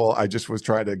Liverpool. I just was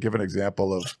trying to give an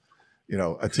example of, you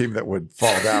know, a team that would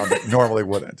fall down that normally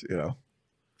wouldn't, you know.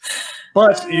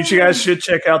 But you guys should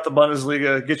check out the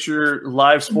Bundesliga. Get your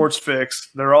live sports fix.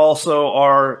 There also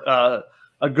are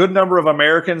a good number of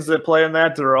Americans that play in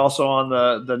that are also on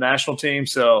the national team.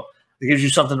 So it gives you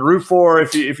something to root for.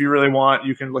 If you really want,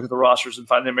 you can look at the rosters and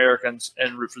find the Americans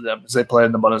and root for them as they play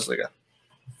in the Bundesliga.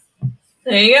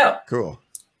 There you go. Cool.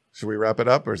 Should we wrap it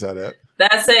up, or is that it?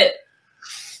 That's it.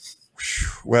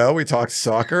 Well, we talked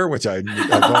soccer, which I don't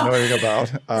know anything about.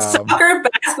 Soccer,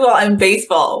 basketball, and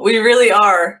baseball. We really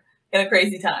are in a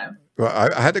crazy time. Well,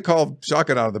 I had to call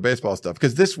Shotgun out of the baseball stuff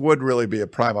because this would really be a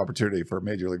prime opportunity for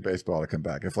Major League Baseball to come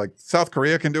back. If like South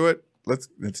Korea can do it, let's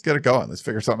get it going. Let's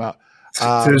figure something out.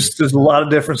 There's a lot of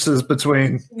differences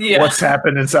between what's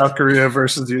happened in South Korea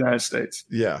versus the United States.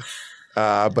 Yeah,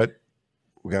 but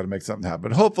we got to make something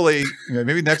happen. Hopefully,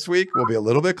 maybe next week we'll be a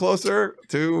little bit closer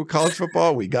to college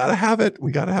football. We got to have it.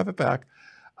 We got to have it back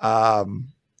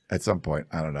at some point.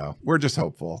 I don't know. We're just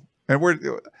hopeful, and I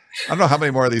don't know how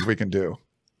many more of these we can do.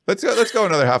 Let's go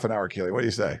another half an hour, Keely. What do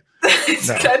you say?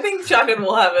 No. I think Shotgun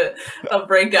will have a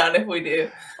breakdown if we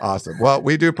do. Awesome. Well,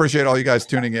 we do appreciate all you guys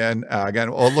tuning in.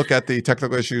 Again, we'll look at the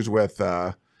technical issues with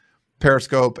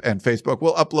Periscope and Facebook.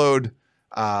 We'll upload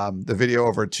the video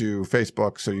over to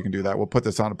Facebook, so you can do that. We'll put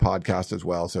this on a podcast as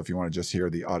well. So if you want to just hear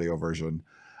the audio version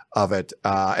of it,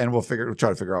 and we'll try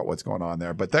to figure out what's going on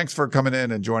there. But thanks for coming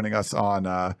in and joining us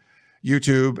on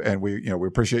YouTube, and we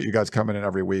appreciate you guys coming in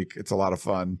every week. It's a lot of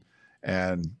fun.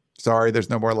 And sorry, there's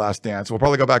no more Last Dance. We'll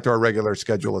probably go back to our regular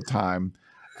schedule of time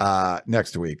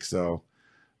next week. So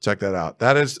check that out.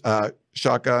 That is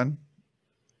Shotgun,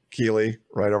 Keely,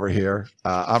 right over here.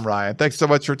 I'm Ryan. Thanks so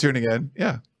much for tuning in.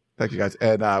 Yeah, thank you guys.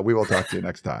 And we will talk to you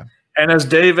next time. And as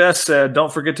Dave S. said,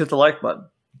 don't forget to hit the like button.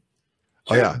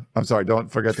 Oh, yeah. I'm sorry.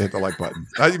 Don't forget to hit the like button.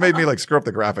 You made me like screw up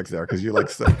the graphics there because you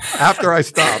after I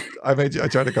stopped, I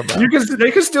tried to come back.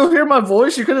 They can still hear my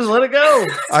voice. You could just let it go.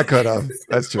 I could have.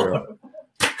 That's true.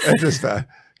 It's just bad.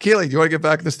 Keely, do you want to get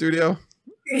back in the studio?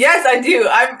 Yes, I do.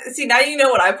 Now you know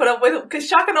what I put up with, because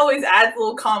Shotgun always adds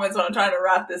little comments when I'm trying to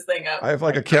wrap this thing up. I have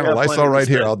like a can of Lysol right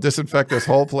here. I'll disinfect this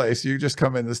whole place. You just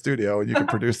come in the studio and you can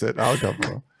produce it. I'll come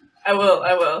through. I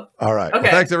will. All right. Okay.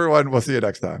 Well, thanks, everyone. We'll see you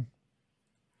next time.